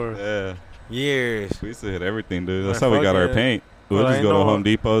years. Yeah. Years. We used to hit everything, dude. That's how we got our paint. We'll just go to Home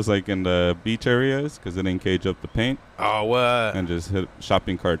Depots, like in the beach areas, because it didn't cage up the paint. Oh, what? And just hit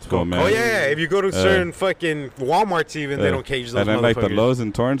shopping carts full, man. Oh, yeah. If you go to certain fucking Walmarts, even, they don't cage those and then, motherfuckers. like, the Lowe's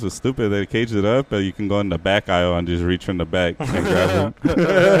and Torrance was stupid. They caged it up, but you can go in the back aisle and just reach from the back and grab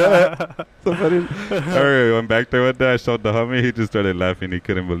them. Somebody, I went back there one day. I showed the homie. He just started laughing. He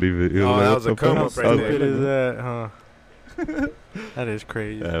couldn't believe it. Oh, that was a come-up right there. How stupid is that, huh? That is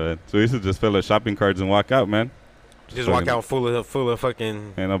crazy. Yeah, man. So we used to just fill up shopping carts and walk out, man. Just walk out full of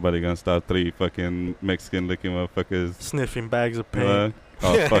fucking... Ain't nobody gonna stop 3 fucking Mexican-looking motherfuckers. Sniffing bags of paint.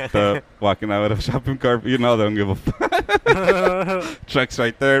 All fucked up. Walking out with a shopping cart. You know they don't give a fuck. Trucks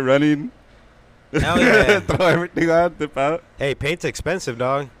right there running. Hell yeah. Throw everything out, dip out. Hey, paint's expensive,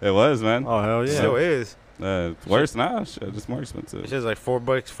 dog. It was, man. Oh, hell yeah. It still is. It's worse now. Shit, it's more expensive. It's just like $4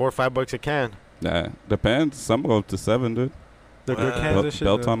 or $5 a can. Nah, depends. Some go up to $7, dude. The good cans and shit.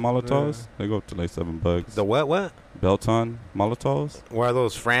 Belton Molotovs, they go up to like $7. The what? Belton Molotovs. Where are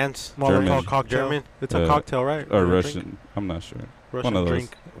those? France? Molotov cocktail. German? It's a cocktail, right? Or Russian. I'm not sure. Russian one of those.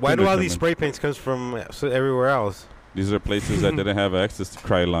 drink. Why do all these spray paints come from everywhere else? These are places that didn't have access to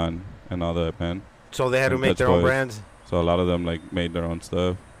Krylon and all that, man. So they had to make their own brands? So a lot of them like made their own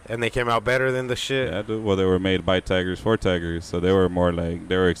stuff. And they came out better than the shit? Yeah, dude. Well, they were made by taggers for taggers. So they were more like,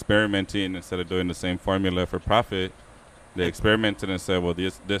 they were experimenting instead of doing the same formula for profit. They experimented and said, well,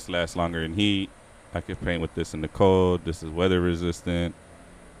 this lasts longer in heat. I could paint with this in the cold. This is weather resistant.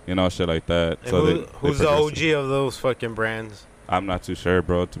 You know, shit like that. And so who's the OG of those fucking brands? I'm not too sure,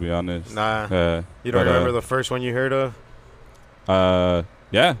 bro, to be honest. Nah. You don't remember the first one you heard of?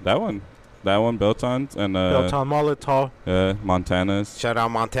 Yeah, that one. That one, Belton's. And, Belton Molotov. Yeah, Montana's. Shout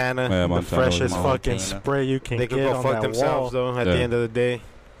out Montana. Yeah, the freshest fucking spray you can get on that wall. They could go fuck themselves, though, at the end of the day.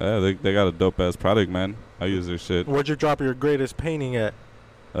 Yeah, they got a dope-ass product, man. I use their shit. Where'd you drop your greatest painting at?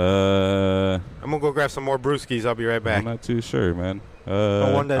 I'm going to go grab some more brewskis. I'll be right back. I'm not too sure, man.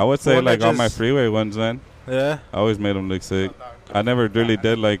 I would say, like, all my freeway ones, man. Yeah? I always made them look sick. I never really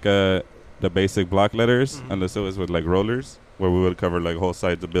did, like, the basic block letters, unless it was with, like, rollers, where we would cover, like, whole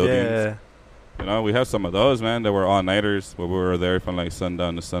sides of buildings. Yeah. You know, we have some of those, man, that were all-nighters, where we were there from, like,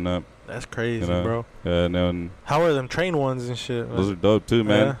 sundown to sunup. That's crazy, you know? bro. Yeah, and then... How are them train ones and shit? Those are dope, too,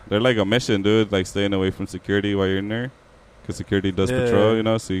 man. Yeah. They're like a mission, dude, like, staying away from security while you're in there. Because security does patrol, you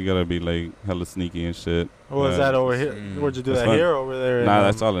know, so you gotta be, like, hella sneaky and shit. What was that over here? Where'd you do that here or over there? Nah,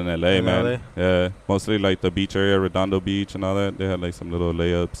 that's all in L.A., man. LA? Yeah, mostly, like, the beach area, Redondo Beach and all that. They had, like, some little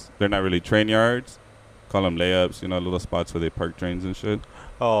layups. They're not really train yards. Call them layups, you know, little spots where they park trains and shit.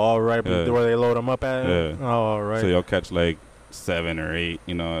 Oh, all right. Yeah. Where they load them up at? Yeah. Oh, all right. So you'll catch, like, 7 or 8,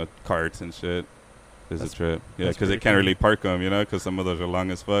 you know, carts and shit. It's a trip. Yeah, because they can't really park them, you know, because some of those are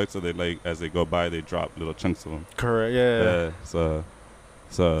long as fuck. So they, like, as they go by, they drop little chunks of them. Correct, yeah. So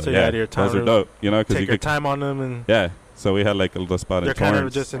you yeah, had your time. those are dope, you know, because take you your could time on them. And yeah, so we had, like, a little spot in Torrance. They're kind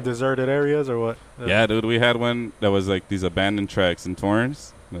of just in deserted areas or what? Yeah, dude, we had one that was, like, these abandoned tracks in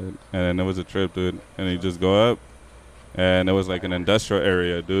Torrance. And it was a trip, dude. And you just go up. And it was, like, an industrial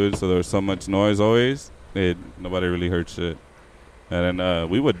area, dude. So there was so much noise always. Nobody really heard shit. And then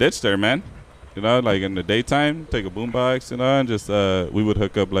we would ditch there, man. You know, like in the daytime, take a boombox, you know, and just we would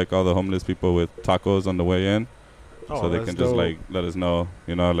hook up like all the homeless people with tacos on the way in, so they can just like let us know,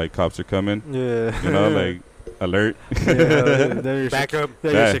 you know, like cops are coming. Yeah. You know, like alert. Yeah, back up.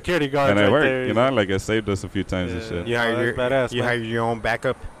 Yeah, your security guards. And it right worked. there. You know, like it saved us a few times and shit. You hire badass. You hire your own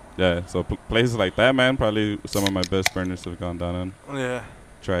backup. Yeah. So places like that, man, probably some of my best burners have gone down on. Yeah.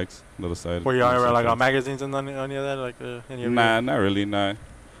 Tracks, little side. Were you ever like on magazines and any of that? Like any of Nah, not really. Nah,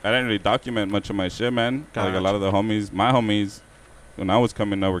 I didn't really document much of my shit, man. Like a lot of the homies, my homies, when I was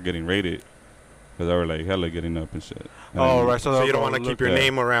coming up, were getting raided because they were like hella getting up and shit. Oh, right. So you don't want to keep your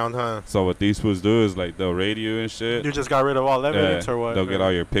name around, huh? So what these fools do is like they'll raid you and shit. You just got rid of all evidence or what? They'll get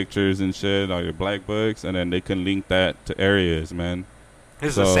all your pictures and shit, all your black books, and then they can link that to areas, man.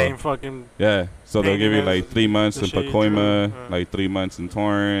 It's the same fucking. Yeah. So they'll give you like 3 months in Pacoima, like 3 months in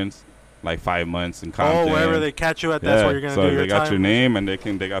Torrance, like 5 months in Compton. Oh, wherever they catch you at, that's where you're gonna do your time. So they got your name and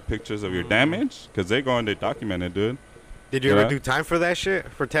they got pictures of your damage because they go and they document it, dude. Did you ever do time for that shit,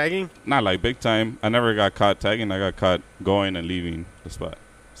 for tagging? Not like big time. I never got caught tagging. I got caught going and leaving the spot.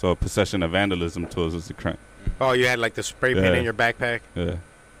 So possession of vandalism tools is a crime. Oh, you had like the spray paint in your backpack? Yeah.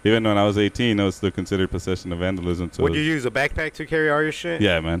 Even when I was 18, it was still considered possession of vandalism tools. Would you use a backpack to carry all your shit?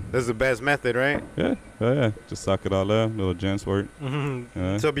 Yeah, man. That's the best method, right? Yeah. Oh, yeah. Just sock it all up. Little JanSport.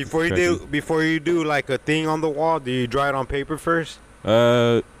 So before you do like a thing on the wall, do you draw it on paper first?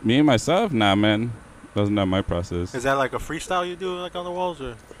 Me and myself, nah, man. That's not my process. Is that like a freestyle you do like on the walls,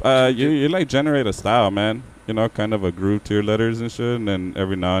 or? You like generate a style, man. You know, kind of a groove to your letters and shit, and then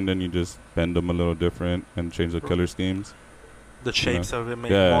every now and then you just bend them a little different and change the color schemes. The shapes of it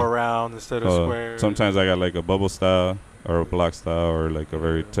make more round instead of square. Sometimes I got like a bubble style or a block style or like a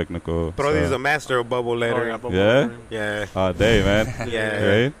very technical. Brody's a master of bubble lettering. Yeah. All day, man.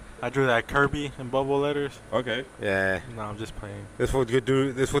 Yeah. Right? I drew that Kirby in bubble letters. Okay. Yeah. No, I'm just playing. This fool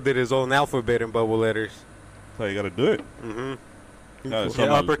did his own alphabet in bubble letters. That's how you gotta do it.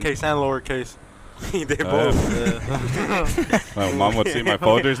 Uppercase and lowercase. They both. My mom would see my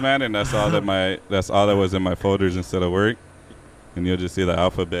folders, man, and that's all that was in my folders instead of work. And you'll just see the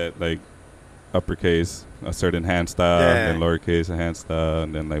alphabet, like uppercase, a certain hand style, and lowercase, a hand style,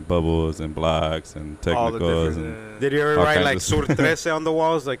 and then like bubbles and blocks and technicals. Did you ever write like Sur 13 on the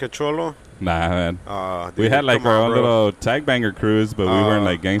walls, like a cholo? Nah, man. We had like our own little tag banger crews, but we weren't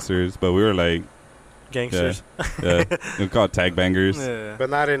like gangsters, but we were like gangsters. Yeah. We call it tag bangers. Yeah. But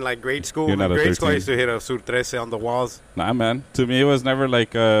not in like grade school. In grade school, I used to hit a Sur 13 on the walls. Nah, man. To me, it was never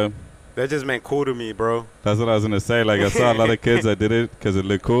like that just meant cool to me, bro. That's what I was gonna say. Like I saw a lot of kids that did it because it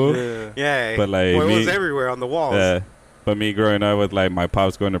looked cool. Yeah. But like it was everywhere on the walls. Yeah. But me growing up with like my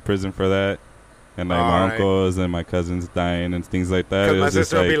pops going to prison for that, and like my uncles and my cousins dying and things like that. Because my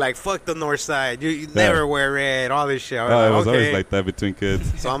sister would be like, "Fuck the north side. You never wear red. All this shit." It was always like that between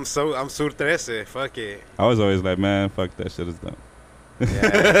kids. So I'm Sur 13. Fuck it. I was always like, man, fuck that shit is dumb.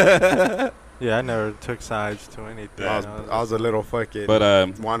 Yeah. Yeah, I never took sides to anything. I was a little fucking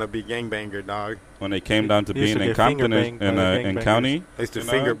wannabe gangbanger, dog. When it came down to being in Compton in county, I used to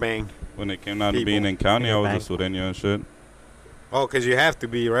finger bang. When it came down to being in county, I was a sureño and shit. Oh, because you have to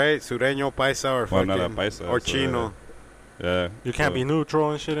be, right? Sureño, paisa, or fucking... not a paisa. Or chino. Yeah. You can't be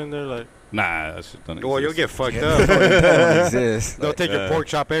neutral and shit in there, like... Nah, that shit don't exist. Well, you'll get fucked up. Don't exist. They'll take your pork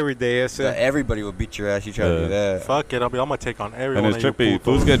chop every day. Everybody will beat your ass. You try to do that. Fuck it. I'm gonna take on everyone. And it's trippy.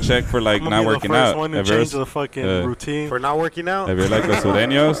 Fools get checked for like not working out. I'm gonna change the fucking routine. For not working out? If you're like a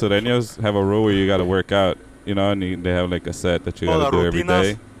sureño, sureños have a rule where you gotta work out. You know, and they have like a set that you gotta do every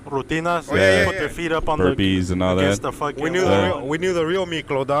day. Rutinas. Oh, yeah. Put their feet up on burpees and all that. We knew the real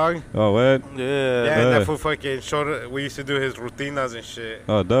Miklo, dog. Oh, what? Yeah. Yeah, that fool fucking showed. We used to do his rutinas and shit.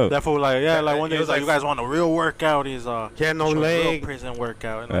 Oh, dope. That fool like one day he was like, "You guys want a real workout?" He's he had no leg. Real prison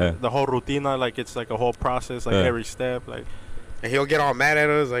workout. And, the whole rutina, like it's like a whole process, like every step, like. And he'll get all mad at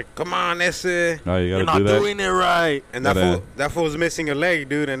us, like, "Come on, that's it. Oh, you're not doing it right." And that fool was missing a leg,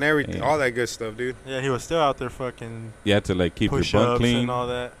 dude, and everything, all that good stuff, dude. Yeah, he was still out there fucking. You had to like keep your bunk clean, and all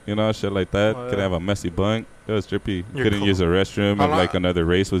that. You know, shit like that. Could have a messy bunk. It was trippy. You couldn't use a restroom, and like another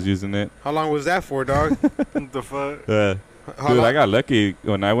race was using it. How long was that for, dog? The fuck. Yeah. Dude, I got lucky.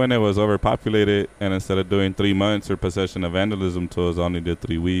 When I went, it was overpopulated, and instead of doing 3 months for possession of vandalism tools, I only did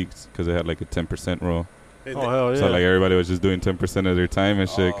 3 weeks because it had like a 10% rule. Oh, hell yeah. So, like, everybody was just doing 10% of their time and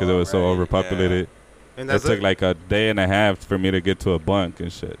shit because it was so overpopulated. Yeah. And it took, like, a day and a half for me to get to a bunk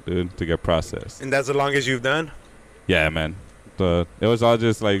and shit, dude, to get processed. And that's the longest you've done? Yeah, man. It was all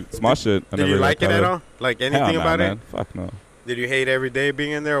just, like, small shit. Did you like it at all? Like, anything about it? Fuck no. Did you hate every day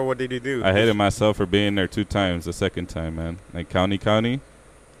being in there, or what did you do? I hated myself for being there 2 times the second time, man. Like, county.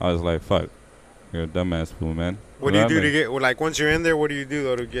 I was like, fuck. You're a dumbass fool, man. What do you do to get, like, once you're in there, what do you do,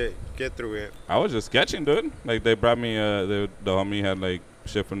 though, to get through it? I was just sketching, dude. Like, they brought me, the homie had, like,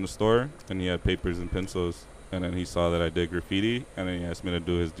 shit from the store, and he had papers and pencils. And then he saw that I did graffiti, and then he asked me to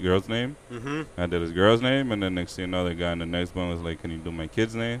do his girl's name. Mm-hmm. I did his girl's name, and then next thing you know, the guy in the next one was like, can you do my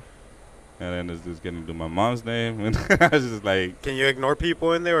kid's name? And then this dude's going to do my mom's name. And I was just like... Can you ignore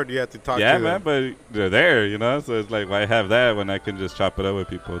people in there, or do you have to talk to them? Yeah, man, but they're there, you know? So it's like, why have that when I can just chop it up with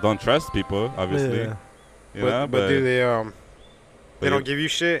people? Don't trust people, obviously. Yeah. You know? But do they don't give you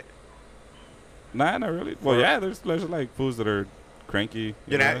shit? Nah, not really. Well, yeah, there's like fools that are cranky.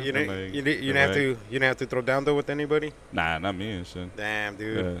 You didn't have to throw down though with anybody? Nah, not me and shit. Damn,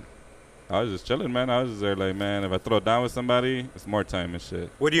 dude. Yeah. I was just chilling, man. I was just there like, man, if I throw down with somebody, it's more time and shit.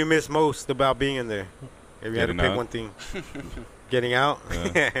 What do you miss most about being in there? If you had to pick one thing. Getting out?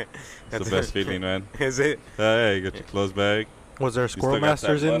 Yeah. It's the best feeling, man. Is it? Yeah, you get your clothes back. Was there Squirrel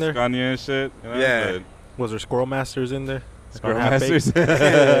Masters in there? On you and shit, you know? Yeah. Was there Squirrel Masters in there? Squirrel Masters?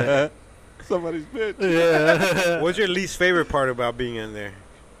 Somebody's bitch. Yeah. What's your least favorite part about being in there?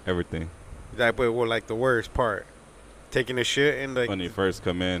 Everything. Like the worst part? Taking a shit and like... When you first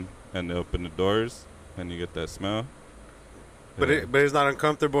come in and they open the doors and you get that smell. But it's not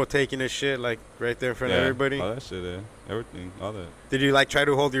uncomfortable taking a shit like right there in front of everybody? All that shit, everything, all that. Did you like try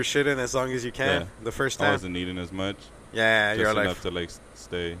to hold your shit in as long as you can the first time? I wasn't eating as much. Yeah, just you're enough to like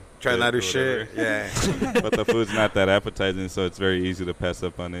stay. Try not to do shit. Yeah. But the food's not that appetizing, so it's very easy to pass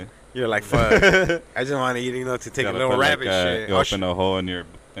up on it. You're like, fuck. I just want to eat, to take a little rabbit shit. You open a hole in your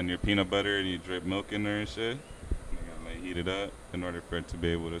peanut butter and you drip milk in there and shit. And you gotta like heat it up in order for it to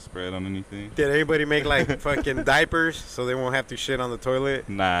be able to spread on anything. Did anybody make like fucking diapers so they won't have to shit on the toilet?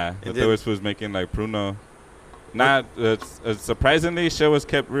 Nah, but there was making like Pruno. Not surprisingly, shit was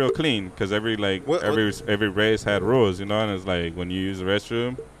kept real clean because every race had rules, you know. And it's like when you use the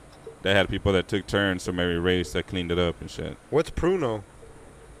restroom, they had people that took turns from every race that cleaned it up and shit. What's Pruno?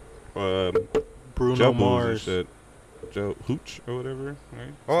 Bruno Mars. And shit. Joe Hooch or whatever,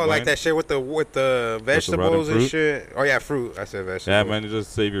 right? Oh, wine. Like that shit with the vegetables and shit. Oh yeah, fruit. I said vegetables. Yeah, man, you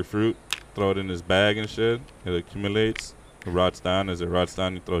just save your fruit, throw it in this bag and shit. It accumulates. It rots down. As it rots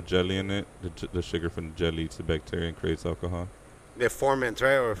down, you throw jelly in it. The sugar from the jelly eats the bacteria and creates alcohol. It ferments,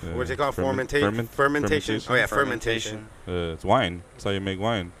 right? Or what's it called? Fermentation. Oh, yeah, fermentation. It's wine. That's how you make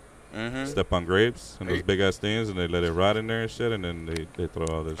wine. Mm-hmm. Step on grapes and those big-ass things, and they let it rot in there and shit, and then they throw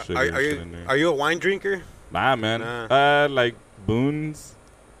all the sugar and shit in there. Are you a wine drinker? Nah, man. Nah. Like Boone's.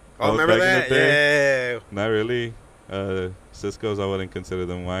 Oh, remember that? Yeah. Not really. Cisco's, I wouldn't consider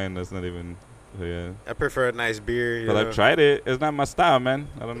them wine. That's not even... Yeah. I prefer a nice beer. But I've tried it. It's not my style, man.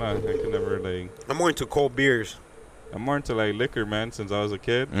 I don't know. I can never like. I'm more into cold beers. I'm more into like liquor, man. Since I was a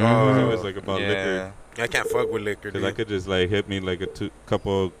kid, it was always like about liquor. I can't fuck with liquor, dude. Cause I could just like hit me like a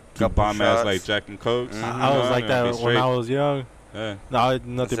couple bomb ass like Jack and Cokes. Mm-hmm. I was like that when I was young. Yeah. No,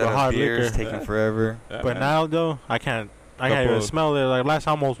 nothing but hard liquor. Taking forever. Yeah, but now though, I can't even smell it. Like last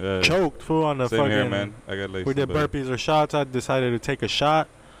time I almost choked fool on the Same fucking. Here, man. I got like. We did burpees or shots. I decided to take a shot.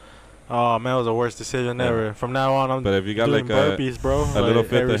 Oh man, it was the worst decision ever. From now on, I'm if you got doing like burpees, bro. A little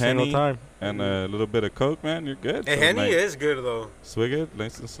bit of Henny and a little bit of Coke, man, you're good. And Henny is good though. Swig it,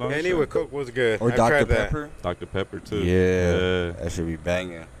 nice and slow. Henny with Coke was good. Or Dr. Pepper. Dr. Pepper too. Yeah, that should be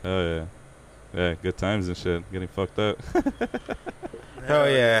banging. Oh yeah, good times and shit. Getting fucked up. Hell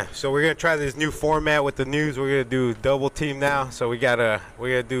yeah! So we're gonna try this new format with the news. We're gonna do double team now. So we're gonna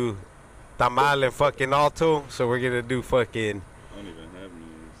do Tamal and fucking Alto. So we're gonna do fucking.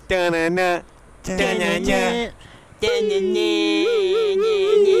 Da-na-na. Da-na-na.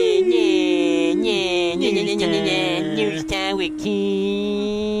 News time with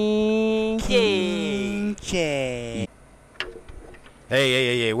King J.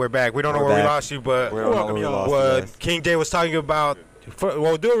 Hey, we're back. We don't know where we lost you, but what King J was talking about.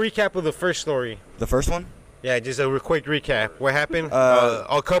 Well, do a recap of the first story. The first one? Yeah, just a quick recap. What happened?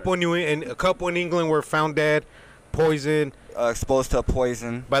 A couple in England were found dead, poisoned. Exposed to a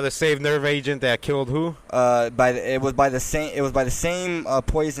poison by the same nerve agent that killed who? It was by the same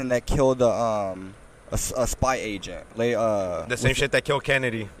poison that killed a spy agent. The same shit that killed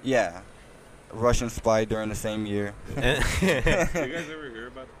Kennedy. Yeah, a Russian spy during the same year. You guys ever hear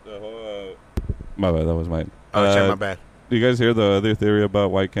about the whole? My bad, that was mine. My bad. Do you guys hear the other theory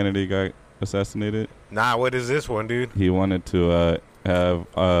about why Kennedy got assassinated? Nah, what is this one, dude? He wanted to have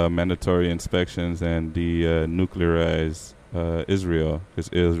mandatory inspections and denuclearize Israel, because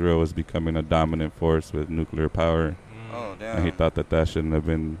Israel was becoming a dominant force with nuclear power. Oh, damn. And he thought that shouldn't have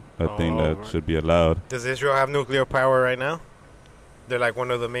been a thing that should be allowed. Does Israel have nuclear power right now? They're like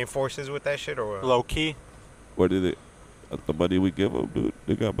one of the main forces with that shit, or what? Low key. What did it? That's the money we give them, dude.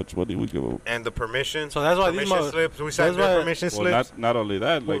 They got much money we give them. And the permission. So that's why these permission slips. We signed their permission Well, slips. not only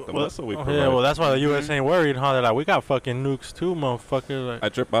that, like the muscle we provide. Yeah, well, that's why the U.S. ain't worried, huh? They're like, we got fucking nukes too, motherfucker. Like, I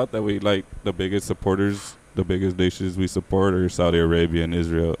trip out that we like the biggest supporters, the biggest nations we support are Saudi Arabia and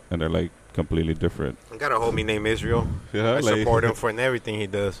Israel, and they're like completely different. I got a homie named Israel. Yeah, I like, support him for everything he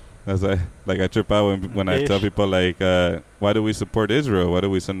does. As I trip out when I tell people like, why do we support Israel? Why do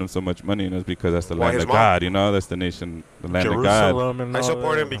we send them so much money? And it's because that's the land of God, you know. That's the nation, the land of God. And I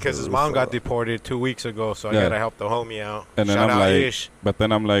support him because his mom got deported 2 weeks ago, so I gotta help the homie out. And then Shout I'm out like, Ish. but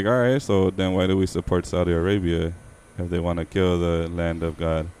then I'm like, all right, so then why do we support Saudi Arabia if they want to kill the land of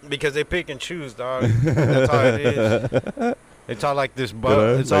God? Because they pick and choose, dog. That's all it is. It's all like this, it's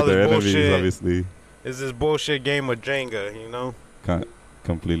like all their this enemies, bullshit. obviously. It's this bullshit game of Jenga, you know.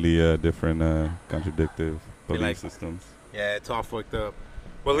 Completely different, contradictive belief systems. Yeah, it's all fucked up.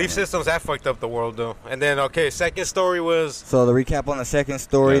 Belief systems have fucked up the world, though. And then, okay, second story was... So the recap on the second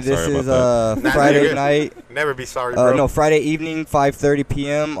story, Yeah, this sorry is about Friday night. Never be sorry, bro. No, Friday evening, 5:30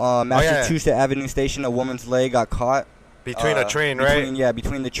 p.m. Massachusetts Avenue Station, a woman's leg got caught. Between a train, right? Yeah,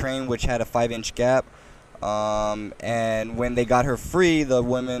 between the train, which had a 5-inch gap. And when they got her free, the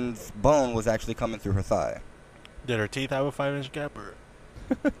woman's bone was actually coming through her thigh. Did her teeth have a 5-inch gap? Or?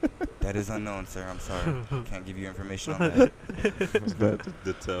 That is unknown, sir. I'm sorry. Can't give you information on that. It's not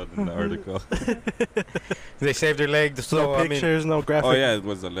detailed in the article. They saved her leg. So, no pictures, no graphics. Oh, yeah.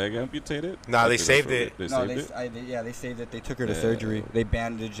 Was the leg amputated? Nah, they saved it. They No, saved it? they saved it. They took her to surgery. They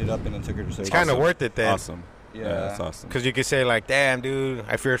bandaged it up and then took her to surgery. It's kind of worth it, then. Awesome. Yeah, that's awesome. Because you could say, like, damn, dude,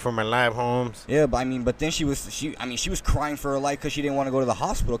 I feared for my life, Holmes. Yeah, but then she was crying for her life because she didn't want to go to the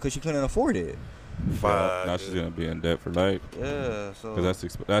hospital because she couldn't afford it. Fuck. Now she's gonna be in debt for life. Yeah, so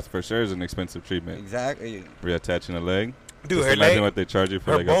because that's for sure is an expensive treatment. Exactly. Reattaching a leg. Dude, just her imagine leg, what they charge you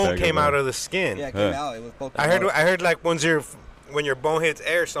for. Her like bone a came out of the skin. Yeah, it came out. It was both. I heard like when your bone hits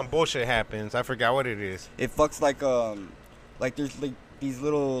air, some bullshit happens. I forgot what it is. It fucks like there's like these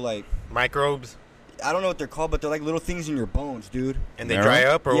little like microbes. I don't know what they're called, but they're like little things in your bones, dude. And they dry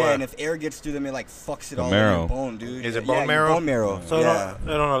up or what? Yeah, and if air gets through them, it like fucks it all in your bone, dude. Is it bone marrow? Bone marrow. So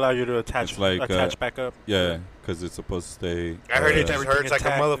they don't allow you to attach back up. Yeah, because it's supposed to stay. I heard it just hurts like a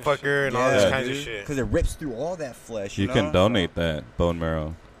motherfucker and all this kinds of shit. Because it rips through all that flesh. You can donate that bone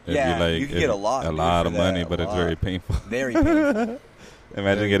marrow. Yeah, you can get a lot. A lot of money, but it's very painful. Very painful.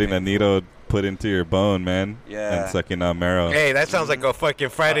 Imagine getting a needle put into your bone, man. Yeah. And sucking out marrow. Hey, that sounds like a fucking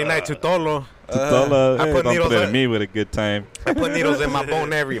Friday night tutolo. I put needles in me with a good time. I put needles in my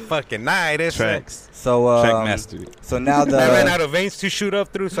bone every fucking night. That's Tracks. So Track master. So now I ran out of veins to shoot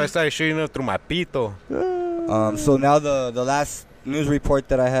up through, so I started shooting up through my pito. So now the last news report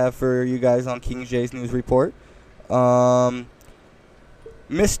that I have for you guys on King J's news report. Mr.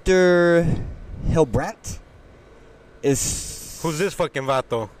 Hilbrandt is... Who's this fucking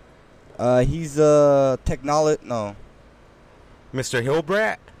vato? He's a no. Mr.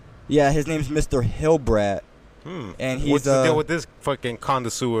 Hilbrat? Yeah, his name's Mr. Hilbrat. And he's what's the deal with this fucking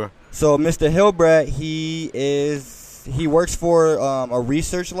connoisseur? So Mr. Hilbrat, he works for a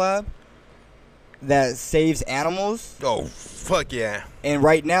research lab that saves animals. Oh, fuck yeah. And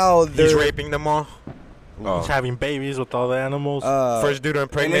right now he's raping them all. He's having babies with all the animals. First dude to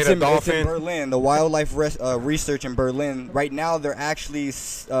impregnate a dolphin. It's in Berlin, the wildlife research in Berlin. Right now, they're actually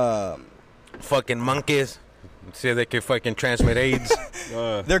fucking monkeys. See if they can fucking transmit AIDS.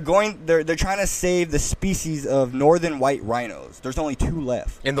 They're trying to save the species of northern white rhinos. There's only 2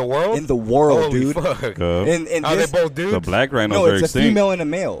 left in the world. In the world, holy dude. Fuck. And they both dudes? The black rhinos no, are it's extinct. a female and a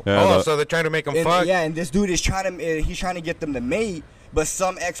male. Yeah, so they're trying to make them fuck. Yeah, and this dude is trying to get them to mate. But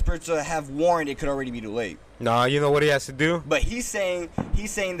some experts have warned it could already be too late. Nah, you know what he has to do? But he's saying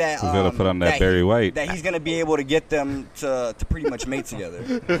that he's gonna put on that Barry White. That he's gonna be able to get them to pretty much mate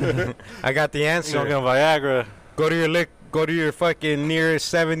together. I got the answer. Don't get Viagra. Go to your fucking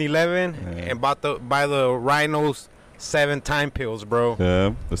nearest 7-Eleven and buy the rhinos 7 time pills, bro.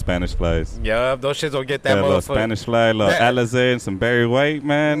 Yeah, the Spanish flies. Yeah, those shits will get that motherfucker. Little Spanish fly, little Alizé and some Barry White,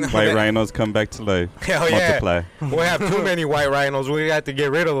 man. White rhinos come back to life. Hell multiply. Yeah. We have too many white rhinos. We have to get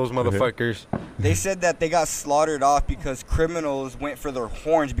rid of those motherfuckers. They said that they got slaughtered off because criminals went for their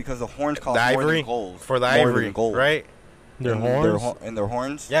horns because the horns cost more than gold. For the ivory, right? Their horns? Their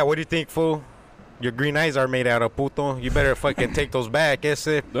horns? Yeah, what do you think, fool? Your green eyes are made out of puto. You better fucking take those back,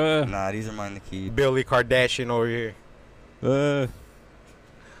 ese. Nah, these are mine to keep. Billy Kardashian over here.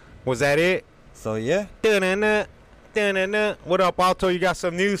 Was that it? So yeah. What up, Alto? You got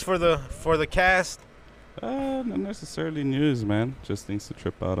some news for the cast? Not necessarily news, man. Just things to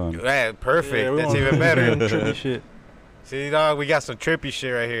trip out on. Yeah, perfect. Yeah, that's even better. Trippy shit. See, dog, we got some trippy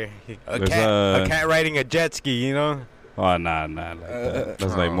shit right here. A cat riding a jet ski, you know? Oh, nah, like that.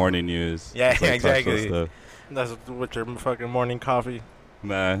 That's like morning news. Yeah, It's like exactly. stuff. That's with your fucking morning coffee.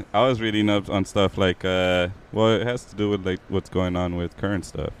 Nah, I was reading up on stuff like, well, it has to do with like what's going on with current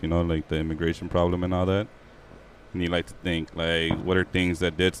stuff, you know, like the immigration problem and all that. And you like to think, like, what are things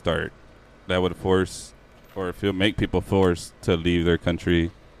that did start that would force or make people forced to leave their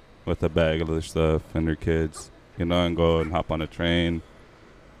country with a bag of their stuff and their kids, you know, and go and hop on a train,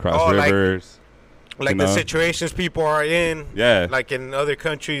 cross rivers. Like the situations people are in. Yeah. Like in other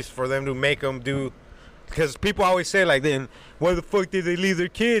countries for them to make them do. Because people always say, like, then why the fuck did they leave their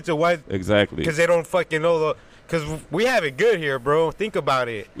kids? Or why? Exactly. Because they don't fucking know the. Because we have it good here, bro. Think about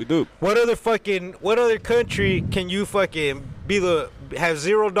it. We do. What other country can you fucking have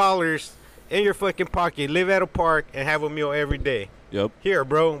 $0 in your fucking pocket, live at a park, and have a meal every day? Yep. Here,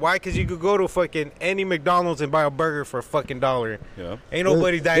 bro. Why? Because you could go to fucking any McDonald's and buy a burger for a fucking $1. Yep. Ain't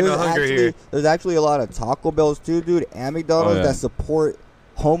nobody dying of hunger here. There's actually a lot of Taco Bells too, dude, and McDonald's that support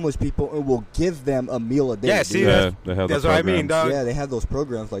homeless people and will give them a meal a day. Yeah, see, they have that's what I mean, dog. Yeah, they have those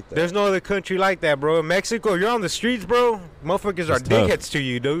programs like that. There's no other country like that, bro. In Mexico, you're on the streets, bro. Motherfuckers are dickheads to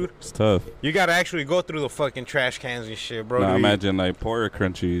you, dude. It's tough. You gotta actually go through the fucking trash cans and shit, bro. Now imagine like poorer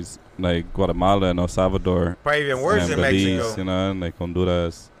countries like Guatemala and El Salvador. Probably even worse than Belize, Mexico. You know, and like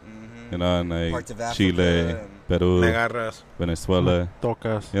Honduras. You know, and like Parts of Africa Chile, Peru, Venezuela.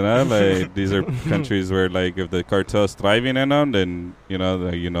 Tocas. You know, like these are countries where like if the cartel's thriving in them, then you know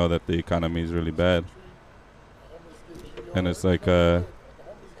that the economy is really bad. And it's like you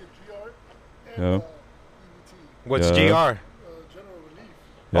know. What's GR?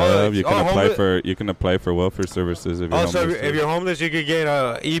 Yeah, you can apply for welfare services if you're homeless. So if you're homeless, you could get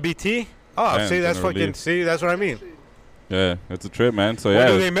EBT. Oh, Yeah, see, that's fucking. relief. See, that's what I mean. Yeah, it's a trip, man. So Where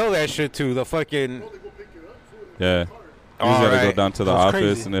do yeah, they mail that shit to? The fucking. yeah. You All just gotta go right. down to the That's office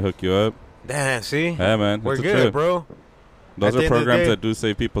crazy. and they hook you up. Damn, see, Yeah, man. we're it's a good, trip. bro. Those At the are end of the programs day- that do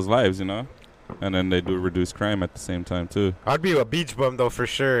save people's lives, you know, and then they do reduce crime at the same time too. I'd be a beach bum though for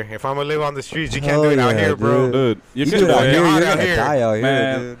sure. If I'm gonna live on the streets, you can't Hell do it out yeah, here, bro. dude. Dude, you You can do it do out it. here, Hot you're out gonna here. die out here,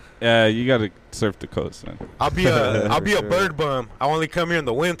 Man. dude. Yeah, you gotta surf the coast, man. I'll be a Sure. bird bum. I only come here in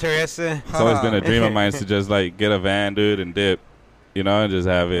the winter. Ese. It's always been a dream of mine to just like get a van, dude, and dip, you know, and just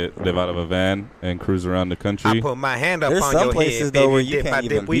have it live out of a van and cruise around the I country. put my hand up There's on some your places head, though baby. where you Dip, I can't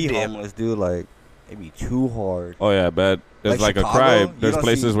dip, even we be dip. homeless, dude. Like it'd be too hard. Oh yeah, bad. It's like a Chicago, crime. you There's don't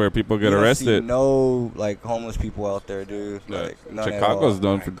places see- where people You get don't arrested. see no like homeless people out there, dude. Yeah. Like none at Chicago's all.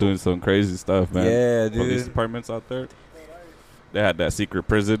 known for doing some crazy stuff, man. Yeah, Police dude. departments out there. They had that secret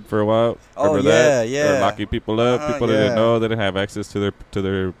prison for a while. Oh, Remember yeah, that? yeah. They were locking people up. People that yeah. didn't know. They didn't have access to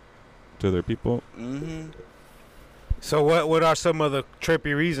their people. Mm-hmm. So what are some of the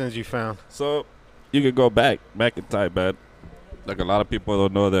trippy reasons you found? So you could go back in time, man. Like a lot of people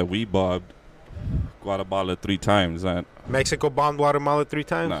don't know that we bombed Guatemala 3 times. Mexico bombed Guatemala 3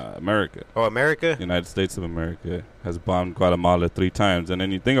 times? Nah, America. Oh, America? United States of America has bombed Guatemala 3 times. And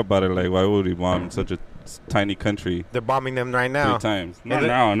then you think about it, like, why would we bomb such a tiny country They're bombing them right now. 3 times?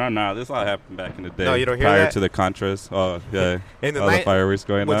 And No. This all happened back in the day. No, you don't hear prior that? to the Contras. Oh, yeah. In the all the night? fireworks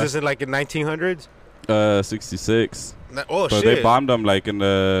going Was on. this in like in 1900s? 66. Oh, So shit. they bombed them like in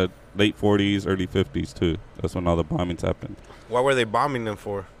the late 40s, early 50s too. That's when all the bombings happened. What were they bombing them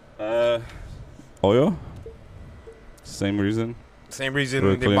for? Oil. Same reason. Same reason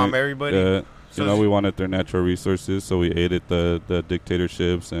We're they cleaning- bomb everybody? Yeah. So You know, we wanted their natural resources, so we aided the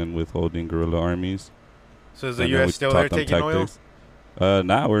dictatorships and withholding guerrilla armies. So is the And then we U.S. still taught there them taking oil? tactics.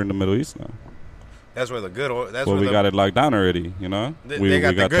 Now we're in the Middle East now. That's where the good oil. That's Well, where we the, got it locked down already, you know? They, we they got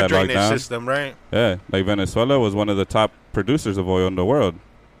the good that locked drainage down. system, right? Yeah, like Venezuela was one of the top producers of oil in the world.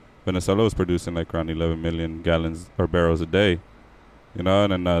 Venezuela was producing like around 11 million gallons or barrels a day. You know,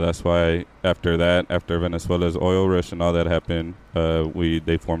 and then that's why after Venezuela's oil rush and all that happened,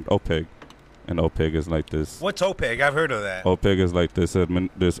 they formed OPEC. And OPEC is like this. What's OPEC? I've heard of that. OPEC is like this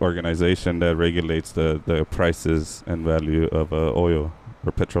this organization that regulates the prices and value of oil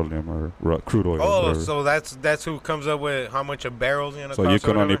or petroleum or crude oil. Oh, whatever. so that's who comes up with how much a barrel's gonna So cost. you or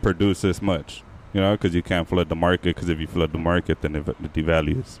can only whatever? produce this much, you know, because you can't flood the market. Because if you flood the market, then it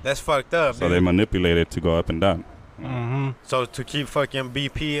devalues. That's fucked up. So they dude. manipulate it to go up and down. Mm-hmm. So to keep fucking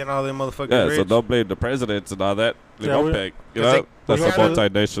BP and all them motherfuckers Yeah, rich. so don't blame the presidents and all that. Like Yeah, we- OPEC, you 'cause know, they- that's we a gotta-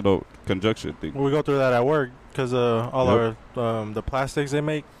 multinational conjunction thing. We go through that at work because all our the plastics they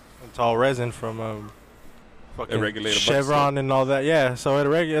make, it's all resin from fucking regulated by Chevron and all that. Yeah, so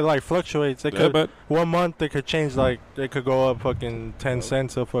it like fluctuates. It Yeah, could but 1 month it could change, like it could go up fucking 10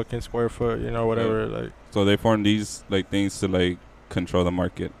 cents a fucking square foot, you know, whatever. Like so they form these like things to like control the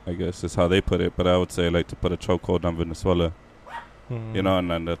market. I guess is how they put it. But I would say like to put a chokehold on Venezuela you know, and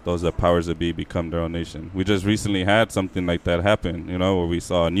then those the powers that be become their own nation. We just recently had something like that happen, you know, where we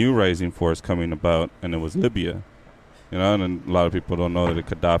saw a new rising force coming about, and it was Libya. You know, and a lot of people don't know that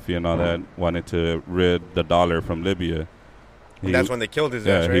Gaddafi and all that wanted to rid the dollar from Libya. That's when they killed his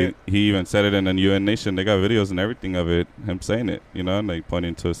ass, right? He even said it in the UN nation. They got videos and everything of it, him saying it, you know, and like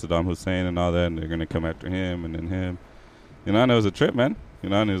pointing to Saddam Hussein and all that, and they're going to come after him and then him. You know, and it was a trip, man. You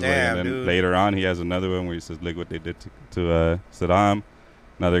know, and, it was Damn, and then dude. later on he has another one where he says, look what they did to Saddam.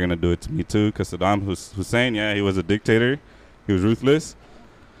 Now they're going to do it to me too, because Saddam Hussein, yeah, he was a dictator. He was ruthless.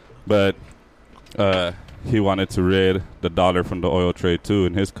 But he wanted to rid the dollar from the oil trade too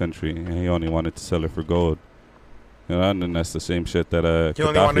in his country, and he only wanted to sell it for gold. You know, and then that's the same shit that He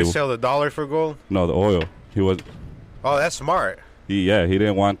only wanted to sell the dollar for gold? No, the oil. He was. Oh, that's smart. He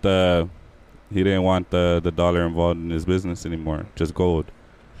didn't want the dollar involved in his business anymore. Just gold,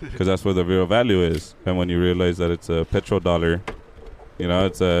 because that's where the real value is. And when you realize that it's a petrodollar, you know,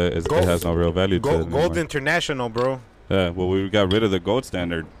 it has no real value to it anymore. Gold's international, bro. Yeah, well, we got rid of the gold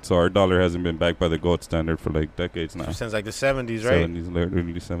standard, so our dollar hasn't been backed by the gold standard for like decades now. Since like the 70s, right? 70s,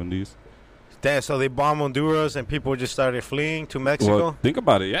 early 70s. Damn, so they bombed Honduras and people just started fleeing to Mexico? Well, think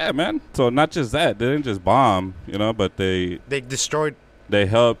about it. Yeah, man. So not just that. They didn't just bomb, you know, but they destroyed. They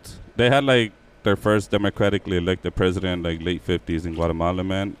helped. They had like their first democratically elected president like late 50s in Guatemala,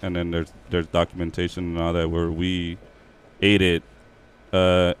 man. And then there's documentation and all that where we aided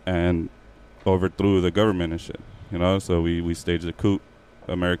and overthrew the government and shit, you know. So we staged a coup,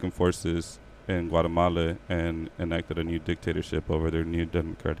 American forces in Guatemala, and enacted a new dictatorship over their new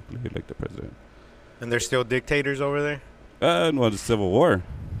democratically elected president. And they're still dictators over there? No, the Civil War.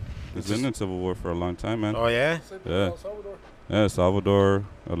 It's been in Civil War for a long time, man. Oh, yeah? Yeah. Yeah, Salvador,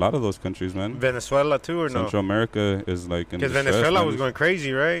 a lot of those countries, man. Venezuela, too, or no? Central America is like in because Venezuela was going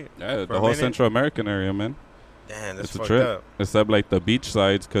crazy, right? Yeah, the whole Central American area, man. Damn, that's it's a fucked trip. up. Except like the beach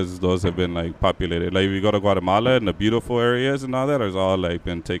sides, because those have been like populated. Like if you go to Guatemala and the beautiful areas and all that, it's all like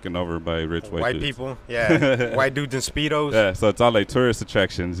been taken over by rich white dudes. People, yeah. White dudes in Speedos. Yeah, so it's all like tourist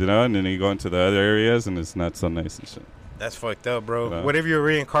attractions, you know, and then you go into the other areas and it's not so nice and shit. That's fucked up, bro. You know? What if you were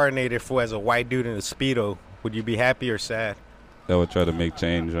reincarnated as a white dude in a Speedo? Would you be happy or sad? I would try to make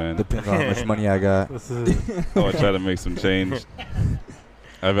change, man. Depends on how much money I got. I would try to make some change.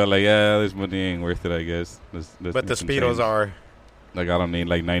 I felt like, yeah, this money ain't worth it, I guess. Let's but the Speedos are. Like, I don't need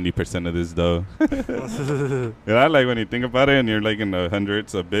like 90% of this dough. You know, like when you think about it and you're like in the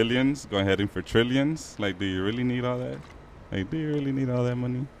hundreds of billions, going heading for trillions, like, do you really need all that? Like, do you really need all that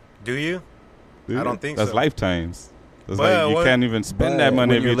money? Do you? I don't think That's so. lifetimes. That's like you can't even spend that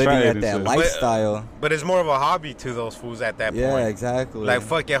money if you're you living try at it. that lifestyle. But it's more of a hobby to those fools at that point. Yeah, exactly. Like,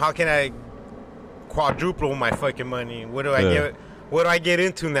 fucking, how can I quadruple my fucking money? What do I get? What do I get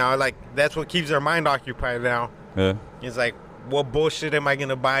into now? Like, that's what keeps their mind occupied now. Yeah. It's like, what bullshit am I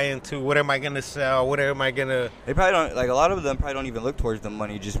gonna buy into? What am I gonna sell? What am I gonna? They probably don't. Like, a lot of them probably don't even look towards the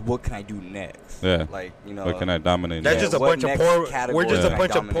money. Just what can I do next? Yeah. Like, you know. What can I dominate? That's next? just a bunch of poor. We're just a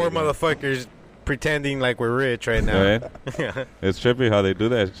bunch of poor dominating? motherfuckers pretending like we're rich right now. Right? It's trippy how they do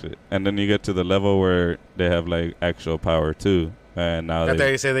that shit. And then you get to the level where they have like actual power too. And now I thought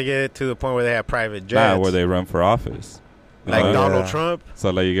you said they get to the point where they have private jets. where they run for office. Like Donald Trump. So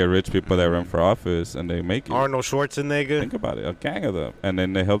like you get rich people that run for office and they make it. Arnold Schwarzenegger. Think about it, a gang of them, and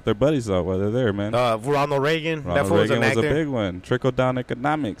then they help their buddies out while they're there, man. Ronald Reagan. Ronald that fool Reagan was an was actor. a big one. Trickle down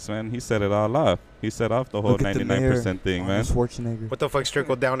economics, man. He set it all off. He set off the whole 99% thing, man. Schwarzenegger. What the fuck's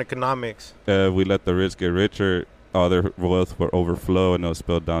trickle down economics? We let the rich get richer. All their wealth will overflow and it'll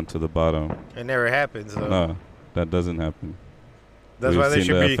spill down to the bottom. It never happens, though. No, that doesn't happen. That's We've why they seen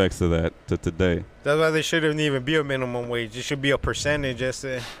should the be. effects of that to today. That's why there shouldn't even be a minimum wage. It should be a percentage. Just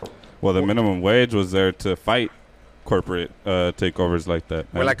Well, the minimum wage was there to fight corporate takeovers like that.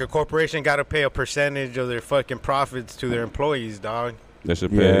 where like a corporation got to pay a percentage of their fucking profits to their employees, dog. They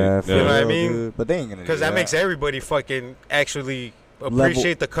should pay. Yeah, You know what I mean? dude. But they ain't gonna do Because that makes everybody fucking actually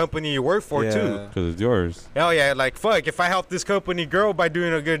appreciate the company you work for, too. Because it's yours. Hell yeah, like, fuck, if I help this company grow by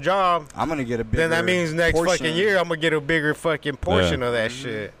doing a good job, I'm gonna get a bigger then that means next portion. fucking year I'm gonna get a bigger fucking portion of that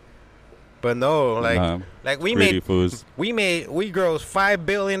shit. But no, like we greedy made fools. we grossed $5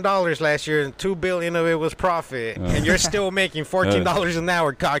 billion last year and $2 billion of it was profit, and you're still making $14 an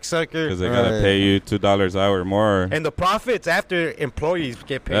hour, cocksucker. Because they gotta pay you $2 an hour more. And the profits after employees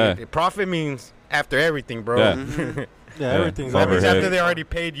get paid. Yeah. Profit means after everything, bro. Yeah. Yeah, everything's That means Overhead. after they already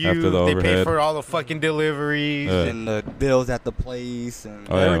paid you, After the they paid overhead. for all the fucking deliveries. and the bills at the place and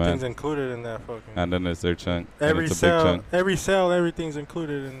Oh, yeah, everything's man. included in that fucking. And then it's their chunk. And Every it's a big sale, chunk. everything's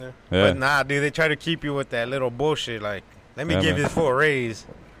included in there. Yeah. But nah, dude, they try to keep you with that little bullshit. Like, let me Yeah, give man. this for a raise.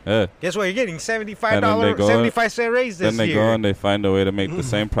 Yeah. Guess what? You're getting $75, And then they go- 75-cent raise this Then they year. go and they find a way to make the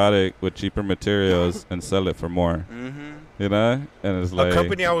same product with cheaper materials and sell it for more. Mm-hmm. You know? And it's like a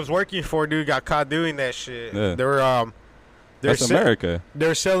company I was working for, dude, got caught doing that shit. Yeah. They're that's America.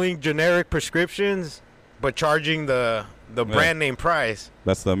 They're selling generic prescriptions, but charging the brand name price.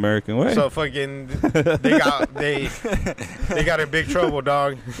 That's the American way. So fucking they got in big trouble,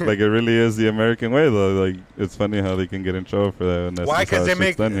 dog. Like it really is the American way though. Like it's funny how they can get in trouble for that. And that's Why? Because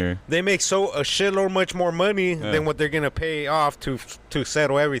Because done here. they make a shitload much more money than what they're gonna pay off to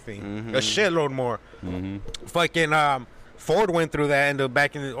settle everything. Mhm. A shitload more. Mm-hmm. Fucking Ford went through that in the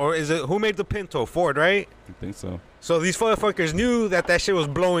back in the, or is it who made the Pinto? Ford, right? I think so. So these motherfuckers knew that shit was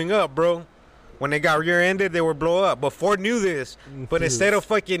blowing up, bro. When they got rear-ended, they would blow up. But Ford knew this. But instead of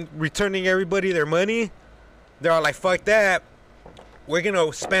fucking returning everybody their money, they're all like, fuck that. We're going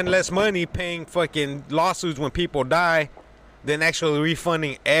to spend less money paying fucking lawsuits when people die than actually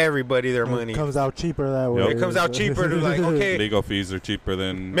refunding everybody their money. It comes out cheaper that way. Yep. It comes out cheaper to like, okay, Legal fees are cheaper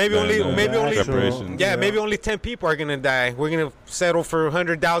than maybe only reparations. yeah, maybe only 10 people are going to die. We're going to settle for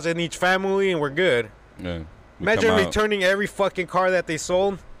 100,000 each family and we're good. Yeah. We Imagine come out- returning every fucking car that they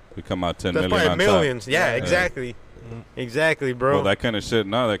sold. We come out 10 That's million probably on top. millions. Yeah, exactly. Exactly, bro. Well, that kind of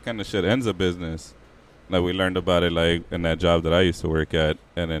shit ends a business. Like we learned about it like in that job that I used to work at,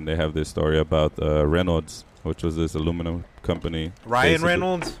 and then they have this story about Reynolds, which was this aluminum company. Ryan basically.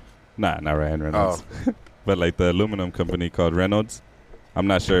 Reynolds? Nah, not Ryan Reynolds. But like the aluminum company called Reynolds. I'm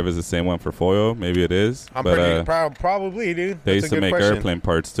not sure if it's the same one for foil. Maybe it is. I'm but, pretty probably, dude. They That's used a to good make question. airplane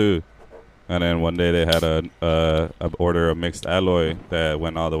parts too. And then one day they had a order of mixed alloy that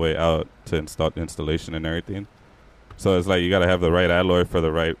went all the way out to installation and everything. So it's like you got to have the right alloy for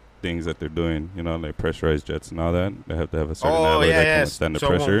the right things that they're doing. You know, like pressurized jets and all that. They have to have a certain alloy that can withstand the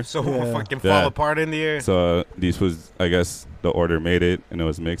pressure. So it won't fucking fall apart in the air. So this was, I guess, the order made it, and it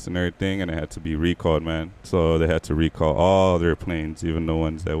was mixed and everything, and it had to be recalled, man. So they had to recall all their planes, even the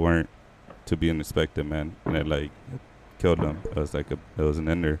ones that weren't to be inspected, man. And it like killed them. It was like it was an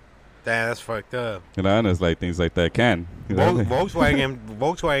ender. Damn, that's fucked up. You know, and it's like things like that can. You know?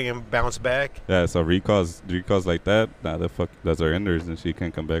 Volkswagen bounced back. Yeah, so recalls like that, those are enders, and she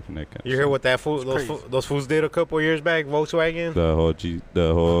can't come back from that kind. You hear what that those fools did a couple years back, Volkswagen?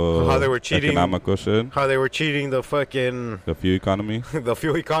 The whole how they were cheating, economical shit. How they were cheating the fucking the fuel economy. the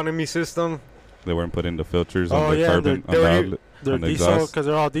fuel economy system. They weren't putting the filters on the carbon they're on the diesel exhaust. because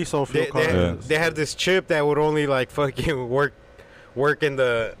they're all diesel fuel cars. They had this chip that would only like fucking work in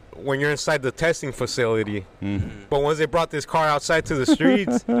the when you're inside the testing facility. But once they brought this car outside to the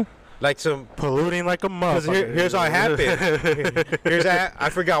streets, like some polluting like a motherfucker. Here's how it happened. I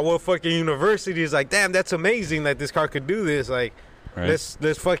forgot what fucking university is like. Damn, that's amazing that this car could do this. Like, let's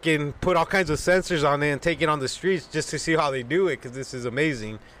fucking put all kinds of sensors on it and take it on the streets just to see how they do it, because this is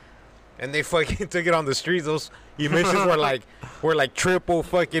amazing. And they fucking took it on the streets. Those emissions were like triple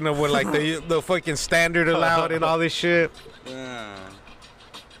fucking of what like the fucking standard allowed and all this shit. Yeah.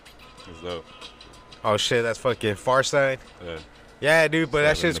 That's dope. Oh shit, that's fucking Far Side. Yeah, dude, but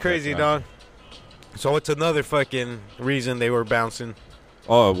that shit's crazy, dog. So what's another fucking reason they were bouncing?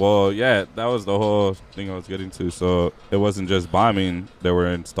 Oh, well, yeah, that was the whole thing I was getting to. So it wasn't just bombing; they were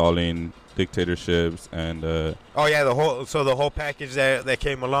installing dictatorships and. Oh yeah, the whole package that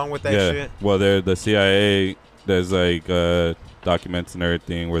came along with that shit. Well, the CIA. There's like documents and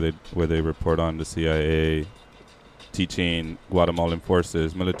everything where they report on the CIA teaching Guatemalan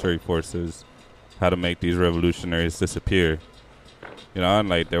forces, military forces, how to make these revolutionaries disappear. You know, and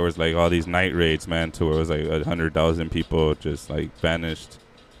like there was like all these night raids, man, to where it was like 100,000 people just like vanished,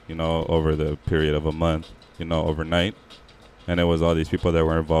 you know, over the period of a month, you know, overnight. And it was all these people that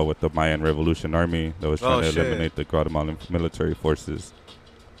were involved with the Mayan Revolution Army that was trying to eliminate the Guatemalan military forces.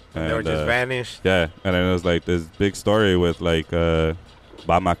 And they were just vanished. Yeah, and then it was like this big story with like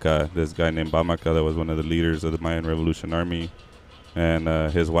Bamaca, this guy named Bamaca that was one of the leaders of the Mayan Revolution Army, and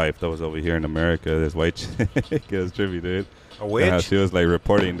his wife that was over here in America, this white chick. It was trippy, dude. A witch? And how she was like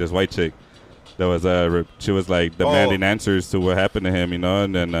reporting this white chick that was she was like demanding answers to what happened to him, you know,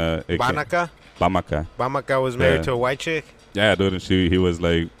 and then Bamaca was married to a white chick. Yeah, dude, and he was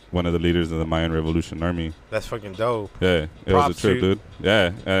like one of the leaders of the Mayan Revolution Army. That's fucking dope. Yeah, it was a trip, dude.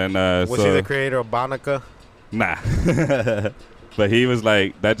 Yeah, and was he the creator of Bamaca? Nah. But he was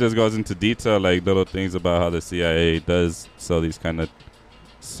like, that just goes into detail, like little things about how the CIA does sell these kind of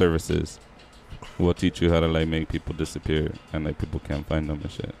services. We'll teach you how to like make people disappear and like people can't find them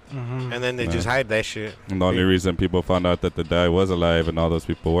and shit. Mm-hmm. And then they just hide that shit. And the only reason people found out that the guy was alive and all those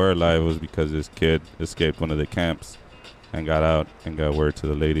people were alive was because this kid escaped one of the camps and got out and got word to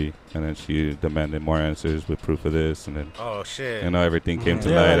the lady, and then she demanded more answers with proof of this, and then Oh shit. everything came to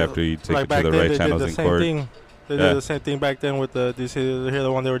light after you take like it back to the then, right they channels did the in same court. thing. They did the same thing back then with the. Do you hear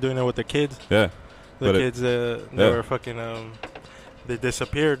the one they were doing it with the kids? Yeah, The But kids, they were fucking. They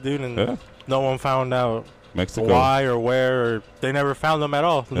disappeared, dude, and no one found out Mexico. why or where, or they never found them at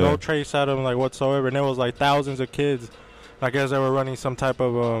all. Yeah. No trace out of them, like whatsoever. And it was like thousands of kids. I guess they were running some type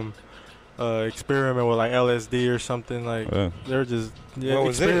of experiment with like LSD or something. Like they were just What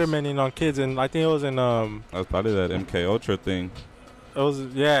was experimenting on kids, and I think it was in That was probably that MK Ultra thing. it was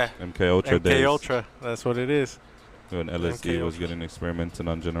MK Ultra MK days. Ultra. That's what it is. When LSD MK was Ultra. getting experimented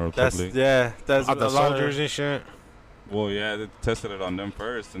on general That's public. that's All the a lot soldiers of, and shit. Well, yeah, they tested it on them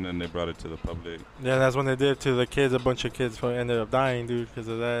first, and then they brought it to the public. yeah. That's when they did it to the kids. A bunch of kids ended up dying, dude, because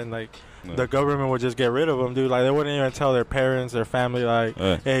of that. And like Yeah. the government would just get rid of them, dude. Like they wouldn't even tell their parents, their family, like,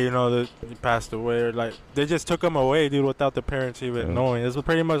 hey, you know, that he passed away. Or like they just took them away, dude, without the parents even knowing. This was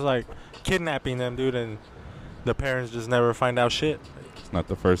pretty much like kidnapping them, dude, and the parents just never find out shit. It's not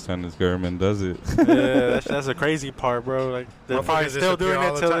the first time this government does it. Yeah, that's the crazy part, bro. Like they're probably still doing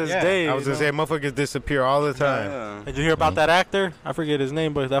it till this day. I was gonna say, motherfuckers disappear all the time. Did you hear about that actor? I forget his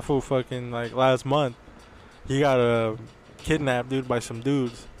name, but that fool fucking like last month, he got kidnapped, dude, by some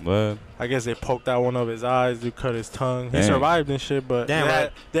dudes. What? I guess they poked out one of his eyes, dude, cut his tongue. He Dang. survived and shit, but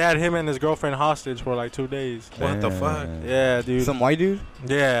Damn, they had him and his girlfriend hostage for like 2 days. What the fuck? Yeah, dude. Some white dude?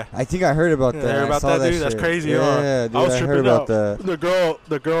 Yeah. I think I heard about Yeah, that. heard I about saw that, dude? shit. That's crazy, Yeah, huh? dude, I was I heard tripping about out. that.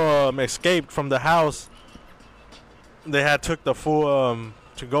 The girl escaped from the house. They had took the fool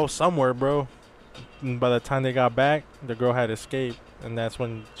to go somewhere, bro. And by the time they got back, the girl had escaped, and that's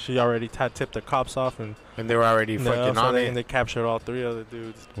when she already tipped the cops off, and they were already fucking on it. And they captured all 3 other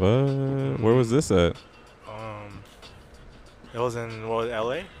dudes. What? Where was this at? It was in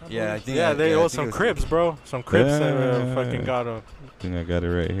L.A. Yeah, I think. It was some Crips, bro. Some Crips that fucking got him. I think I got it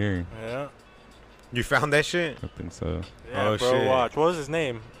right here. Yeah. You found that shit? I think so. Yeah, Oh, bro. shit. Watch. What was his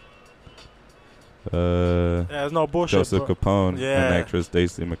name? Yeah, there's no bullshit. Joseph bro. Capone Yeah. and actress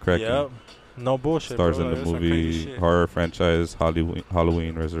Daisy McCracken. Yep. No bullshit. Stars bro. in the That's some crazy movie shit. horror franchise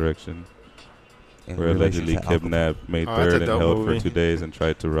Halloween Resurrection, where allegedly kidnapped, made Oh, that's a bird, and dope held movie. for 2 days and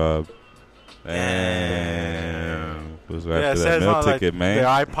tried to rob. Damn. It was Yeah, after it that says meal on, ticket, like, man. their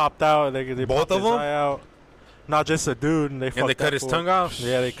eye popped out. They Both popped of his them? eye out. Not just a dude. And they And they cut his tongue off?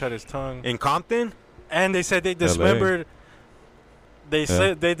 Yeah, they cut his tongue. In Compton? And they said they dismembered. They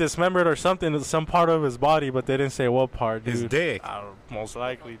said they dismembered or something, some part of his body, but they didn't say what part, dude. His dick. Most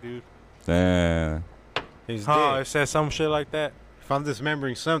likely, dude. Damn. His Huh, dick. it said some shit like that. If I'm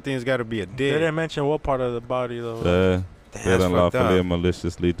dismembering something, it's got to be a They dick. didn't mention what part of the body, though. Damn, They that's unlawfully fucked and up.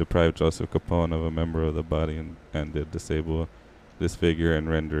 maliciously deprived Joseph Capone of a member of the body and did disable, disfigure, and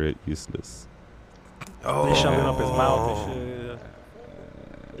render it useless. Oh. They shoving up his mouth and shit.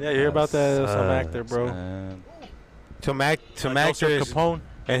 Yeah, you hear about that? Some actor, bro. Man. Some Joseph actress Capone.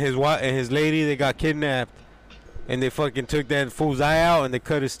 and his wife and his lady, they got kidnapped, and they fucking took that fool's eye out and they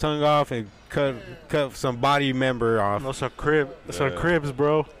cut his tongue off and cut some body member off. No, some cribs,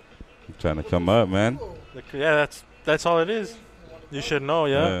 bro. I'm trying to come up, man. Yeah, that's all it is. You should know,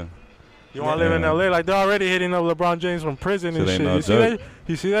 yeah. You want to live in Yeah. LA? Like they're already hitting up LeBron James from prison and Shit shit. ain't no You see joke. that?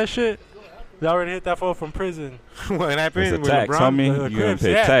 You see that shit? They already hit that fool from prison. What happened It's a with tax, LeBron? homie. The You gonna Crips,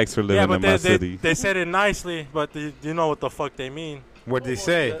 pay yeah. tax for Yeah, living but in my city. they said it nicely, but you know what the fuck they mean. What'd they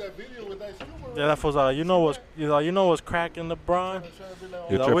say? Yeah, that fool's like, you know what's cracking, LeBron? You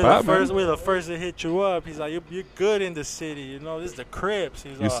He's like, trip we're out, the first, man. we're the first to hit you up. He's like, you're good in the city, you know. This is the Crips.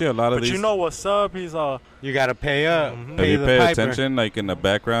 He's You see a lot of but these. you know what's up? He's You gotta pay up. Mhm. Have you the paid piper. attention, like in the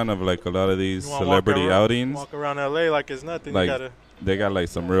background of like a lot of these you wanna celebrity walk around, outings? Walk around LA like it's nothing. Like, you gotta. They got like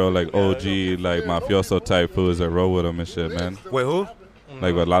some real like OG like mafioso type fools that roll with them and shit, man. Wait, who?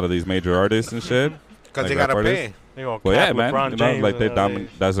 Like with a lot of these major artists and shit. Because Like they gotta rap pay. artists? They gonna Well, cap yeah, man. LeBron You know, James like they in LA.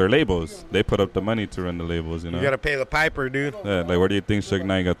 that's their labels. They put up the money to run the labels, you know. You gotta pay the piper, dude. Yeah, like where do you think Suge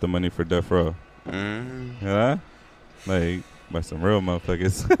Knight got the money for Death Row? Yeah, like by some real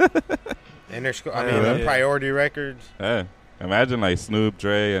motherfuckers. And they're, Yeah. Priority Records. Yeah, imagine like Snoop,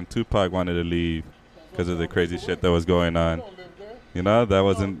 Dre, and Tupac wanted to leave because of the crazy shit that was going on. You know, that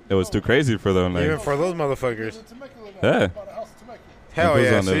wasn't. It was too crazy for them. Like, Even for those motherfuckers. yeah, Hell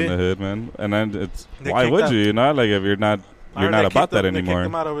who's yeah, on living see? in the hood, man. And then it's They why kicked would out- you? You know, like if you're not Or they about kicked that him- They anymore. kicked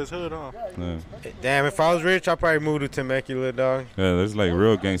him out of his hood, huh? Yeah. Damn, if I was rich, I'd probably move to Temecula, dog. Yeah, there's like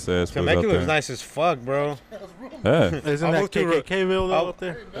real gangsta ass fools out Temecula's there. nice as fuck, bro. Yeah. Isn't I'll that move to KKK-ville though I'll- up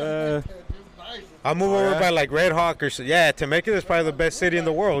there? I'll move over by like Red Hawk or so. Yeah, Temecula's probably the best city in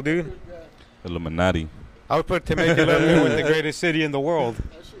the world, dude. Illuminati. I would put Temecula up there with the greatest city in the world.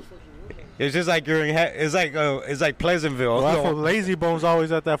 It's just like you're in. It's like Pleasantville. Well, that fool Lazy Bones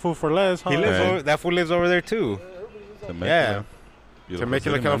always at that Food for Less, huh? He lives over. That fool lives over there too. Temecula. Yeah,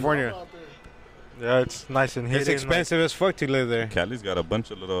 Temecula, California. Yeah, it's nice and hidden. It's expensive as fuck to live there. Cali's got a bunch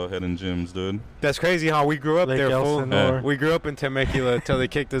of little hidden gems, dude. That's crazy how we grew up Lake there, fool. Elsinore. We grew up in Temecula until they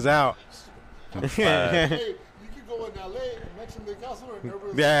kicked us out. Hey, you could go in L.A. and mention Lake Elsinore and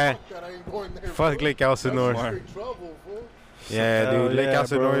everybody's Yeah. like, fuck that, I ain't going there. Fuck fool. Lake Elsinore. That's straight trouble, fool. Yeah, Hell dude. Lake yeah,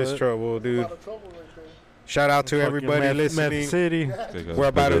 Elsinore bro. is trouble, A dude. lot of trouble right there. Shout out to Fucking everybody Meth listening. City. We're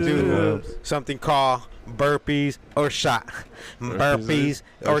about to do do something called burpees or shot. Burpees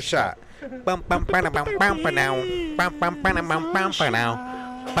or shot. Bum bum ba bum bum ba now. Bum bum ba bum bum ba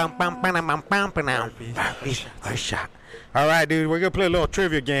now. Bum bum ba bum bum ba now. Burpees or shot. All right, dude. We're gonna play a little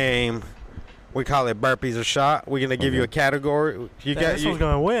trivia game. We call it burpees or shot. We're gonna give you a category. This one's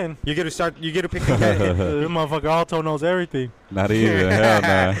gonna win. You get to start. You get to pick the category. This motherfucker Alto knows everything. Not even. Hell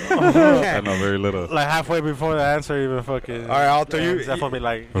nah. I know very little. Like halfway before the answer even fucking. All right, Alto, you- That's what be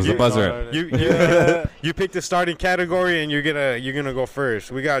like. Where's the buzzer? You pick the starting category, and you're gonna go first.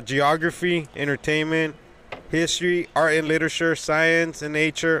 We got geography, entertainment, history, art and literature, science and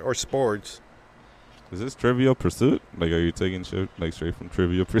nature, or sports. Is this Trivial Pursuit? Like, are you taking shit like straight from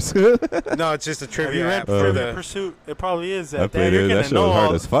Trivial Pursuit? No, it's just a Have trivia you read app for Trivial the. Pursuit? It probably is I that. played it. That shit was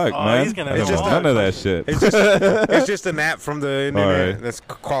hard as fuck, man. He's gonna I know didn't all. none of that shit. It's just an app from the internet Alright. that's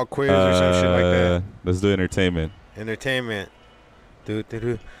called quiz or some shit like that. Let's do entertainment. Entertainment.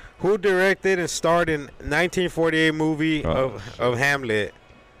 Who directed and starred in 1948 movie of Hamlet?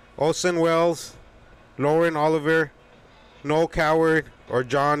 Orson Welles, Lauren Oliver, Noel Coward, or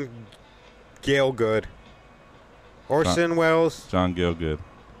John Gielgud? Orson Welles, John Gielgud.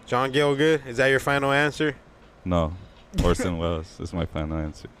 John Gielgud. Is that your final answer? No. Orson Welles. That's my final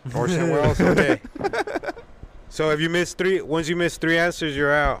answer. Orson Welles. Okay. So if you miss three, once you miss three answers,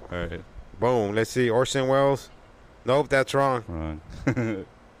 you're out. All right. Boom. Let's see. Orson Welles. Nope, that's wrong. Wrong.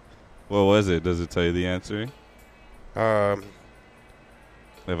 What was it? Does it tell you the answer? If I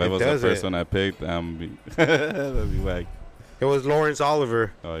It was the does first it. one I picked, that'd be whack. It was Lawrence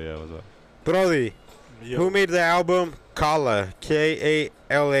Oliver. Oh, yeah, what's up? Brody, who made the album Kala?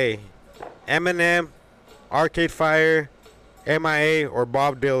 Kala. Eminem, Arcade Fire, MIA, or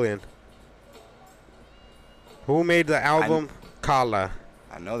Bob Dylan? Who made the album Kala?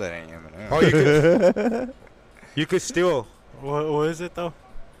 I know that ain't Eminem. Oh, you could still. What is it though?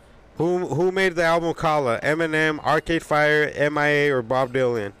 Who made the album Kala? Eminem, Arcade Fire, MIA, or Bob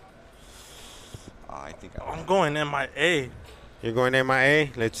Dylan? I think I'm going MIA. You're going MIA?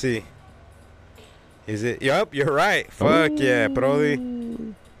 Let's see. Is it? Yup, you're right. Fuck yeah,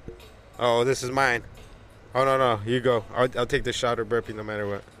 Brody. Oh, this is mine. Oh, no. You go. I'll take the shot or burpee no matter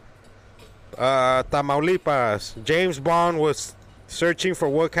what. Tamaulipas. James Bond was searching for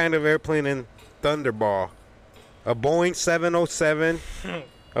what kind of airplane in Thunderball? A Boeing 707,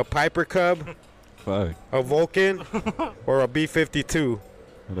 a Piper Cub, Fuck. a Vulcan, or a B-52?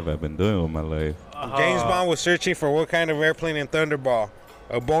 What have I been doing with my life? James Bond was searching for what kind of airplane in Thunderball?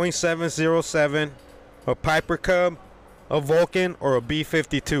 A Boeing 707, a Piper Cub, a Vulcan, or a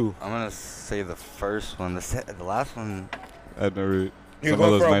B-52? I'm gonna say the first one. The last one. I never. You Some go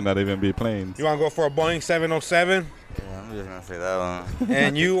of those for a- might not even be planes. You want to go for a Boeing 707? Yeah, I'm just gonna say that one.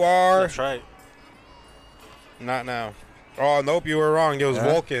 And you are... That's right. Not now. Oh, nope, you were wrong. It was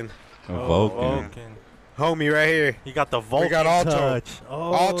Vulcan. A Vulcan. Homie, right here. You got the Vulcan got Alto. touch.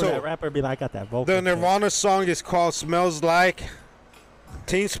 Oh, Alto. that rapper be like, I got that Vulcan The Nirvana song is called Smells Like,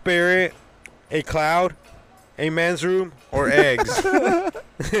 Teen Spirit, A Cloud, A Man's Room, or Eggs. Wait,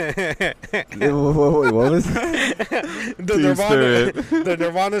 what was it? The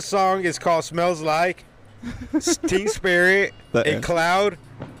Nirvana song is called Smells Like, Teen Spirit, A Cloud,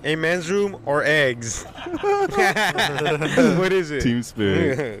 A Men's Room, or Eggs? What is it? Team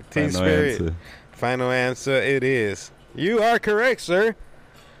Spirit. Team Final Spirit. answer. Final answer, it is. You are correct, sir.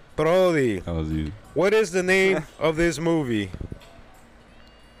 Brody, That was you. what is the name of this movie?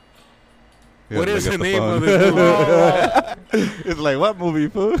 You What gotta is look the at name phone. of this movie? It's like, what movie,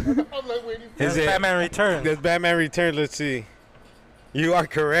 fool? I'm like waiting for Is That's it Batman Returns. That's Batman Returns? Let's see. You are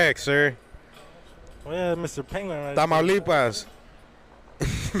correct, sir. Oh, yeah, Mr. Penguin. Right there. Tamaulipas.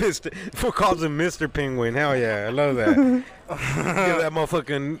 Who calls him Mr. Penguin? Hell yeah, I love that. Give that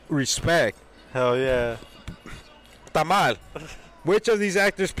motherfucking respect. Hell yeah. Tamal. Which of these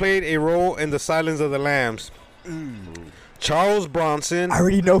actors played a role in The Silence of the Lambs? Charles Bronson, I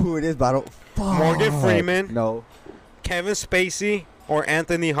already know who it is, but I don't. Fuck. Morgan Freeman. No. Kevin Spacey, or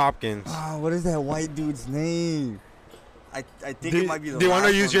Anthony Hopkins? Oh, what is that white dude's name? I think Do it might be the you want to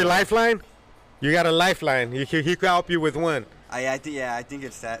last use one, your though. lifeline? You got a lifeline. He could help you with one. I think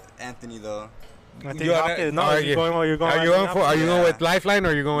it's that Anthony though. I think You are- Hopkins. No, are you're you- going where you're going. Are you going for? Are you going Yeah. with Lifeline or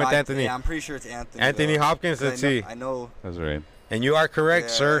are you going with No, Anthony? Yeah, I'm pretty sure it's Anthony. Anthony though. Hopkins. 'Cause Let's I know, see. I know. That's right. And you are correct,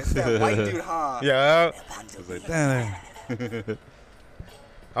 Yeah, sir. It's that white dude, huh? Yeah. I was like,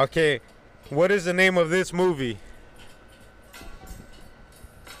 Okay. What is the name of this movie?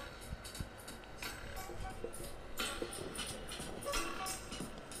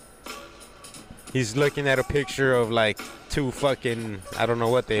 He's looking at a picture of like two fucking, I don't know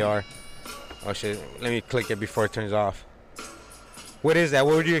what they are. Oh shit, let me click it before it turns off. What is that?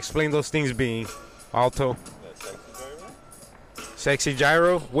 What would you explain those things being? Alto? Sexy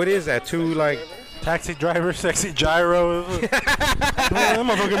gyro? What is that? Two like... Taxi driver, sexy gyro. That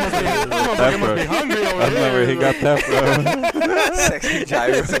motherfucker must be hungry over That's not where he got that from. Sexy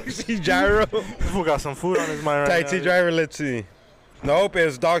gyro. Sexy gyro? Who got some food on his mind right Taxi now? driver, let's see. Nope,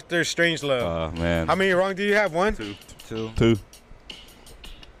 it's Dr. Strangelove. Oh man. How many wrong do you have? One? Two. Two.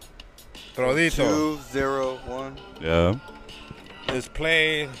 Rodito. 2-0-1. Yeah. Is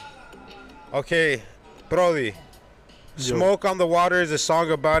played. Okay, Brody. Smoke on the Water is a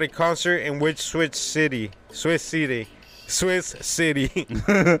song about a concert in which Swiss city.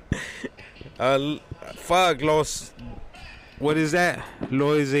 Fuck, Los. What is that?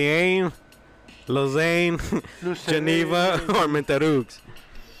 Lausanne, Geneva, or Monterux?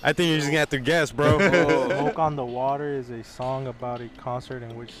 I think you're just gonna have to guess, bro. Smoke on the Water is a song about a concert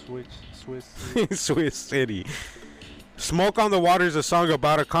in which Swiss. Swiss city. Smoke on the Water is a song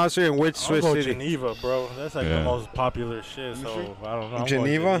about a concert in which Swiss I'll go city. Geneva, bro. That's like Yeah. the most popular shit. So I don't know. I'm going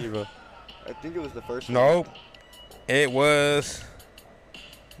Geneva? Geneva. I think it was the first one. Nope. It was.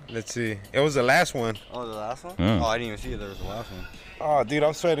 Let's see. It was the last one. Oh, the last one? Yeah. Oh, I didn't even see it. There was the last one. Oh, dude,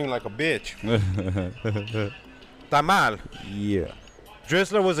 I'm sweating like a bitch. Tamal. Yeah.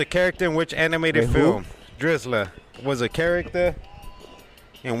 Drizzler was a character in which animated Wait, who? film? Drizzler was a character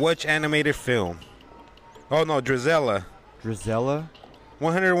in which animated film? Oh, no, Drizella. Drizella?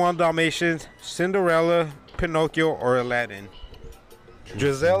 101 Dalmatians, Cinderella, Pinocchio, or Aladdin?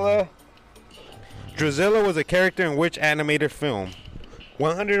 Drizella was a character in which animated film?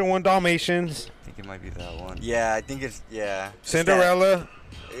 101 Dalmatians, I think it might be that one. Yeah, I think it's, yeah. Cinderella.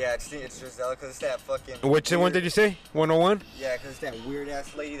 Yeah, it's Drizella because it's that fucking. Which one weird- did you say? 101? Yeah, because it's that weird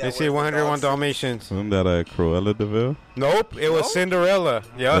ass lady that They say wears the 101 dog suit. Dalmatians. Wasn't that Cruella DeVille? Nope, it was No? Cinderella.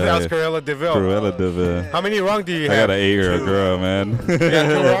 Yeah, that was Yeah. Cruella DeVille. Cruella DeVille. How many wrong do you I have? got an 8-year-old Two. girl, man. You got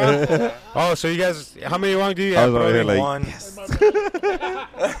two wrong? Oh, so you guys, how many wrong do you I have, was over here Brody? like, One.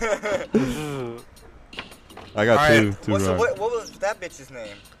 I got All two. right. Two What wrong. was that bitch's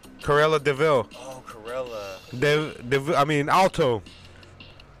name? Cruella DeVille. Oh, Corella. I mean, Alto.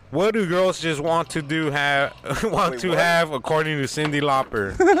 What do girls just want to do have Wait, what? have according to Cyndi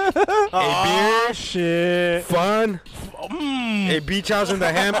Lauper? Oh, beer? shit. Fun? A beach house in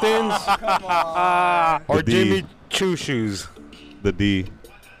the Hamptons? Or The D. Jimmy Choo shoes? The D.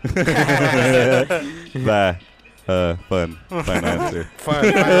 Fun. Fun answer. Fun.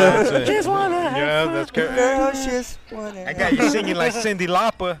 Just wanna yeah, that's correct. Girls just wanna I got you singing like Cyndi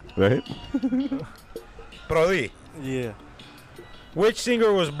Lauper. Right? Brody. Yeah. Which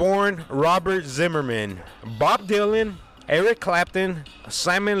singer was born Robert Zimmerman? Bob Dylan, Eric Clapton,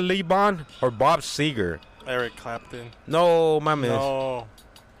 Simon Le Bon, or Bob Seger? Eric Clapton. No, my man. No.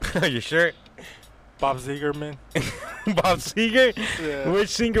 Are you sure? Bob Segerman. Bob Seger? Yeah. Which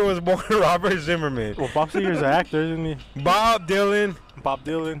singer was born Robert Zimmerman? Well, Bob Seger's an actor, isn't he? Bob Dylan, Bob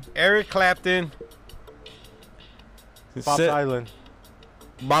Dylan. Eric Clapton, Bob Si- Dylan.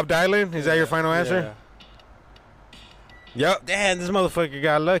 Bob Dylan? Is that your final answer? Yep. Damn, this motherfucker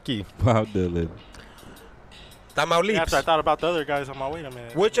got lucky. Wow, Dylan. Tamaulipas. Yeah. After I thought about the other guys, I'm like, wait a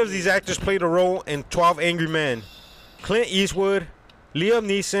minute. Which of these actors played a role in 12 Angry Men? Clint Eastwood, Liam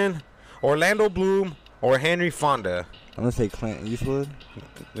Neeson, Orlando Bloom, or Henry Fonda? I'm gonna say Clint Eastwood.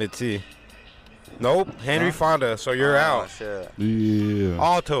 Let's see. Nope, Henry Fonda, so you're out. Shit. Yeah.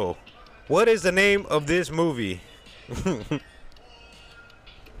 Alto, what is the name of this movie?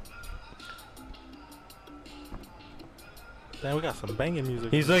 Damn, we got some banging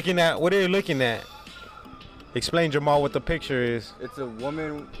music. He's looking at, what are you looking at? Explain, Jamal, what the picture is. It's a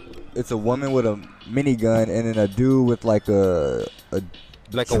woman. It's a woman with a minigun, and then a dude with like a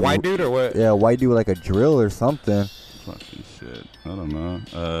Like a white dude or what? white dude with like a drill or something. Fucking shit. I don't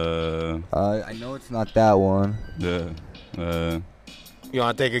know. I know it's not that one. Yeah. You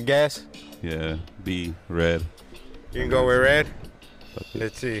want to take a guess? Yeah. B. Red. You can go with red.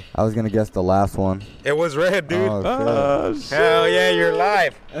 Let's see. I was gonna guess the last one. It was red, dude. Oh, shit. Hell yeah, you're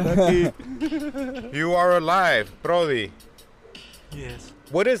alive. You are alive, Brody. Yes.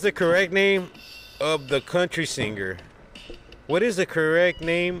 What is the correct name of the country singer? What is the correct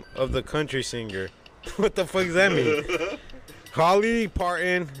name of the country singer? What the fuck does that mean? Holly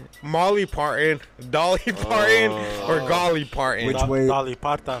Parton, Molly Parton, Dolly Parton, or Golly Parton? Which way? Dolly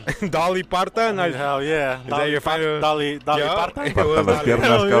Parton. Dolly Parton? Hell yeah. Is that your final? Dolly Yeah. Parton? It was Las Dolly.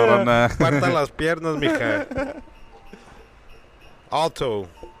 piernas, cabrona. Parta las piernas, mija. Alto.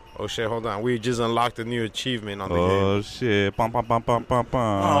 Oh shit, hold on. We just unlocked a new achievement on the game. Oh shit! Pum pum pum pum pum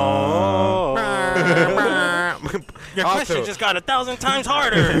pum. Oh. Your Alto. question just got 1,000 times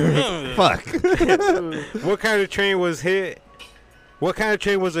harder. Fuck. What kind of train was hit? What kind of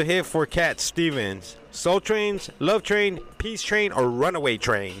train was a hit for Cat Stevens? Soul Trains, Love Train, Peace Train, or Runaway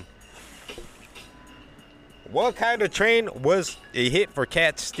Train? What kind of train was a hit for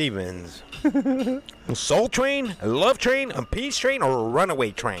Cat Stevens? Soul Train, Love Train, a Peace Train, or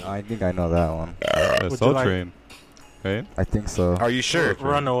Runaway Train? I think I know that one. Would Soul you like- Train. Right? I think so. Are you sure?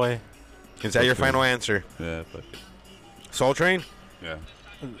 Runaway. Is that your Soul Train. final answer? Yeah. Fuck it. Soul Train? Yeah.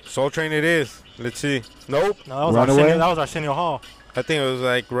 Soul Train it is. Let's see. Nope. No, that was Runaway? Arsenio, that was Arsenio Hall. I think it was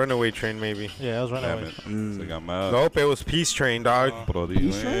like Runaway Train maybe. Yeah, that was Damn Runaway. it. So I'm out. Nope, it was Peace Train, dog. Brody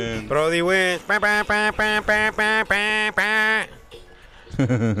wins. Brody wins. Bah, bah, bah, bah, bah, bah, bah, bah.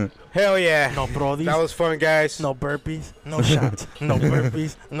 Hell yeah. No Brodies. That was fun, guys. No burpees. No shots. No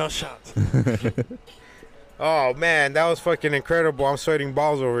burpees. No shots. Oh, man, that was fucking incredible. I'm sweating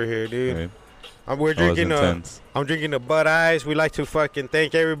balls over here, dude. Right. We're That was drinking intense. I'm drinking the Bud Ice. We like to fucking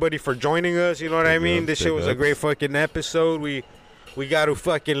thank everybody for joining us. You know what I Big mean? ups, This big shit was a ups. great fucking episode. We got to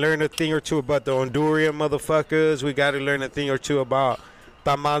fucking learn a thing or two about the Honduran motherfuckers. We got to learn a thing or two about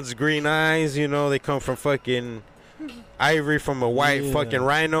Tamad's green eyes. You know, they come from fucking ivory from a white Yeah. fucking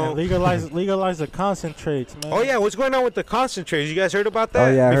rhino. And legalize the concentrates, man. Oh, yeah. What's going on with the concentrates? You guys heard about that?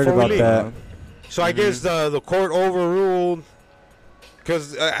 Oh yeah, I heard Before we about leave? that. So I guess the court overruled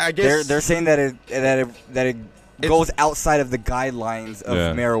because I guess They're saying that it goes outside of the guidelines of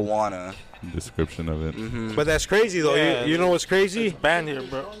Yeah. marijuana. Description of it. Mm-hmm. But that's crazy though. Yeah. You know what's crazy? It's banned here,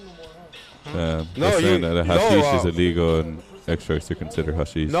 bro. Yeah. No, They're saying you- that no, hashish is illegal and extracts are considered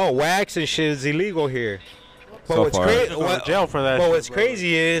hashish. No, wax and shit is illegal here. But So what's far. crazy? You're going to jail for that. But shit, what's bro.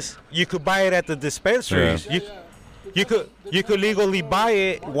 crazy is you could buy it at the dispensaries. Yeah. You could legally buy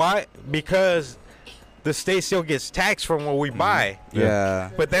it. Why? Because the state still gets taxed from what we buy. Yeah.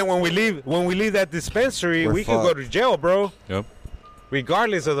 But then when we leave that dispensary, We're we could go fucked. to jail, bro. Yep.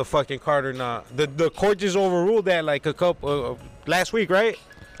 Regardless of the fucking card or not. The court just overruled that like a couple last week, right?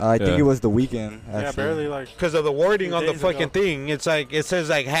 I think Yeah. it was the weekend. Actually. Yeah, barely like. Because of the wording Few on the days fucking ago. thing. It's like it says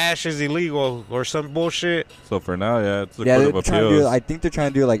like hash is illegal or some bullshit. So for now, yeah, it's the Yeah, Court they're of trying to do. Appeals. I think they're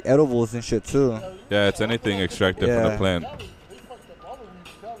trying to do like edibles and shit too. Yeah, it's anything extracted from Yeah. the plant.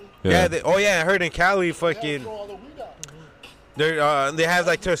 Yeah. I heard in Cali, fucking, Throw all the weed out. they have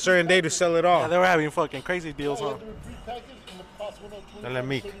like to a certain day to sell it Yeah, off. they were having fucking crazy deals, huh? Prepackaged and the cost went up 25, And let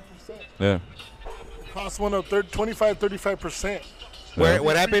me- 30%. Yeah. Cost went up 25-35%.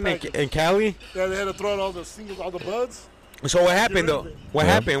 What happened in Cali? Yeah, they had to throw out all the singles, all the buds. So what happened though? What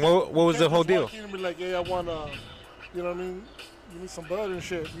Yeah. happened? What was the whole deal? You can't just walk in and be like, hey, I want, you know what I mean? Give me some bud and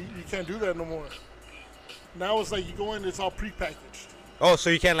shit. You can't do that no more. Now it's like you go in, it's all prepackaged. Oh, so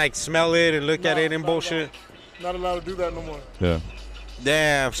you can't like smell it and look at No, it and no, bullshit? Not allowed to do that no more. Yeah.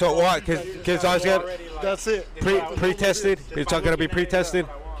 Damn. So what? Cause I was got That's it. pre-tested. It's all gonna be pre-tested.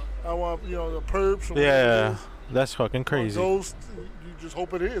 I want, the perps. or Yeah, whatever that's fucking it is. crazy. Ghost, you just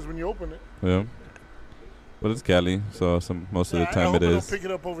hope it is when you open it. Yeah. But it's Cali, so most of the time I hope it they is. don't pick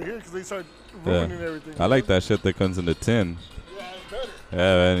it up over here because they start Yeah. ruining everything. I like that shit that comes in the tin. Yeah, it's better. Yeah,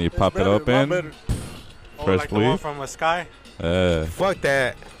 man, you It's pop it better, a lot open. better. Oh, Fresh like the one bleed. from a Sky. Fuck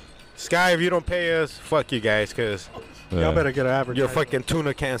that. Sky, if you don't pay us, fuck you guys, cause Yeah. Y'all better get an average. your fucking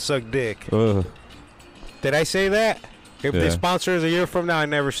tuna can't suck dick. Ugh. Did I say that? If they Yeah. sponsor us a year from now, I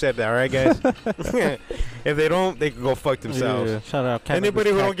never said that, right, guys? If they don't, they can go fuck themselves. Yeah, shout out. Anybody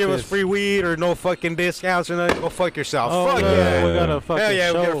who don't give us Cactus. free weed or no fucking discounts or nothing, go fuck yourself. Oh, fuck yeah, yeah. we got Yeah. a fucking Hell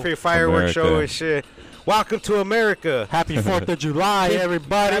yeah, show. we got a free fireworks show America. and shit. Welcome to America. Happy 4th of July,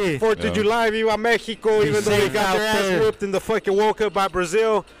 everybody. Happy 4th of Yeah. July, Viva Mexico. Be Even though they safe got out their ass there. whooped in the fucking World Cup by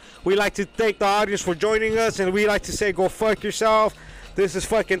Brazil, we like to thank the audience for joining us, and we like to say go fuck yourself. This is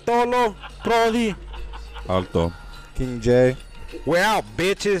fucking Tolo. Brody. Alto. King J. We're out,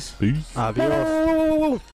 bitches. Peace. Adios.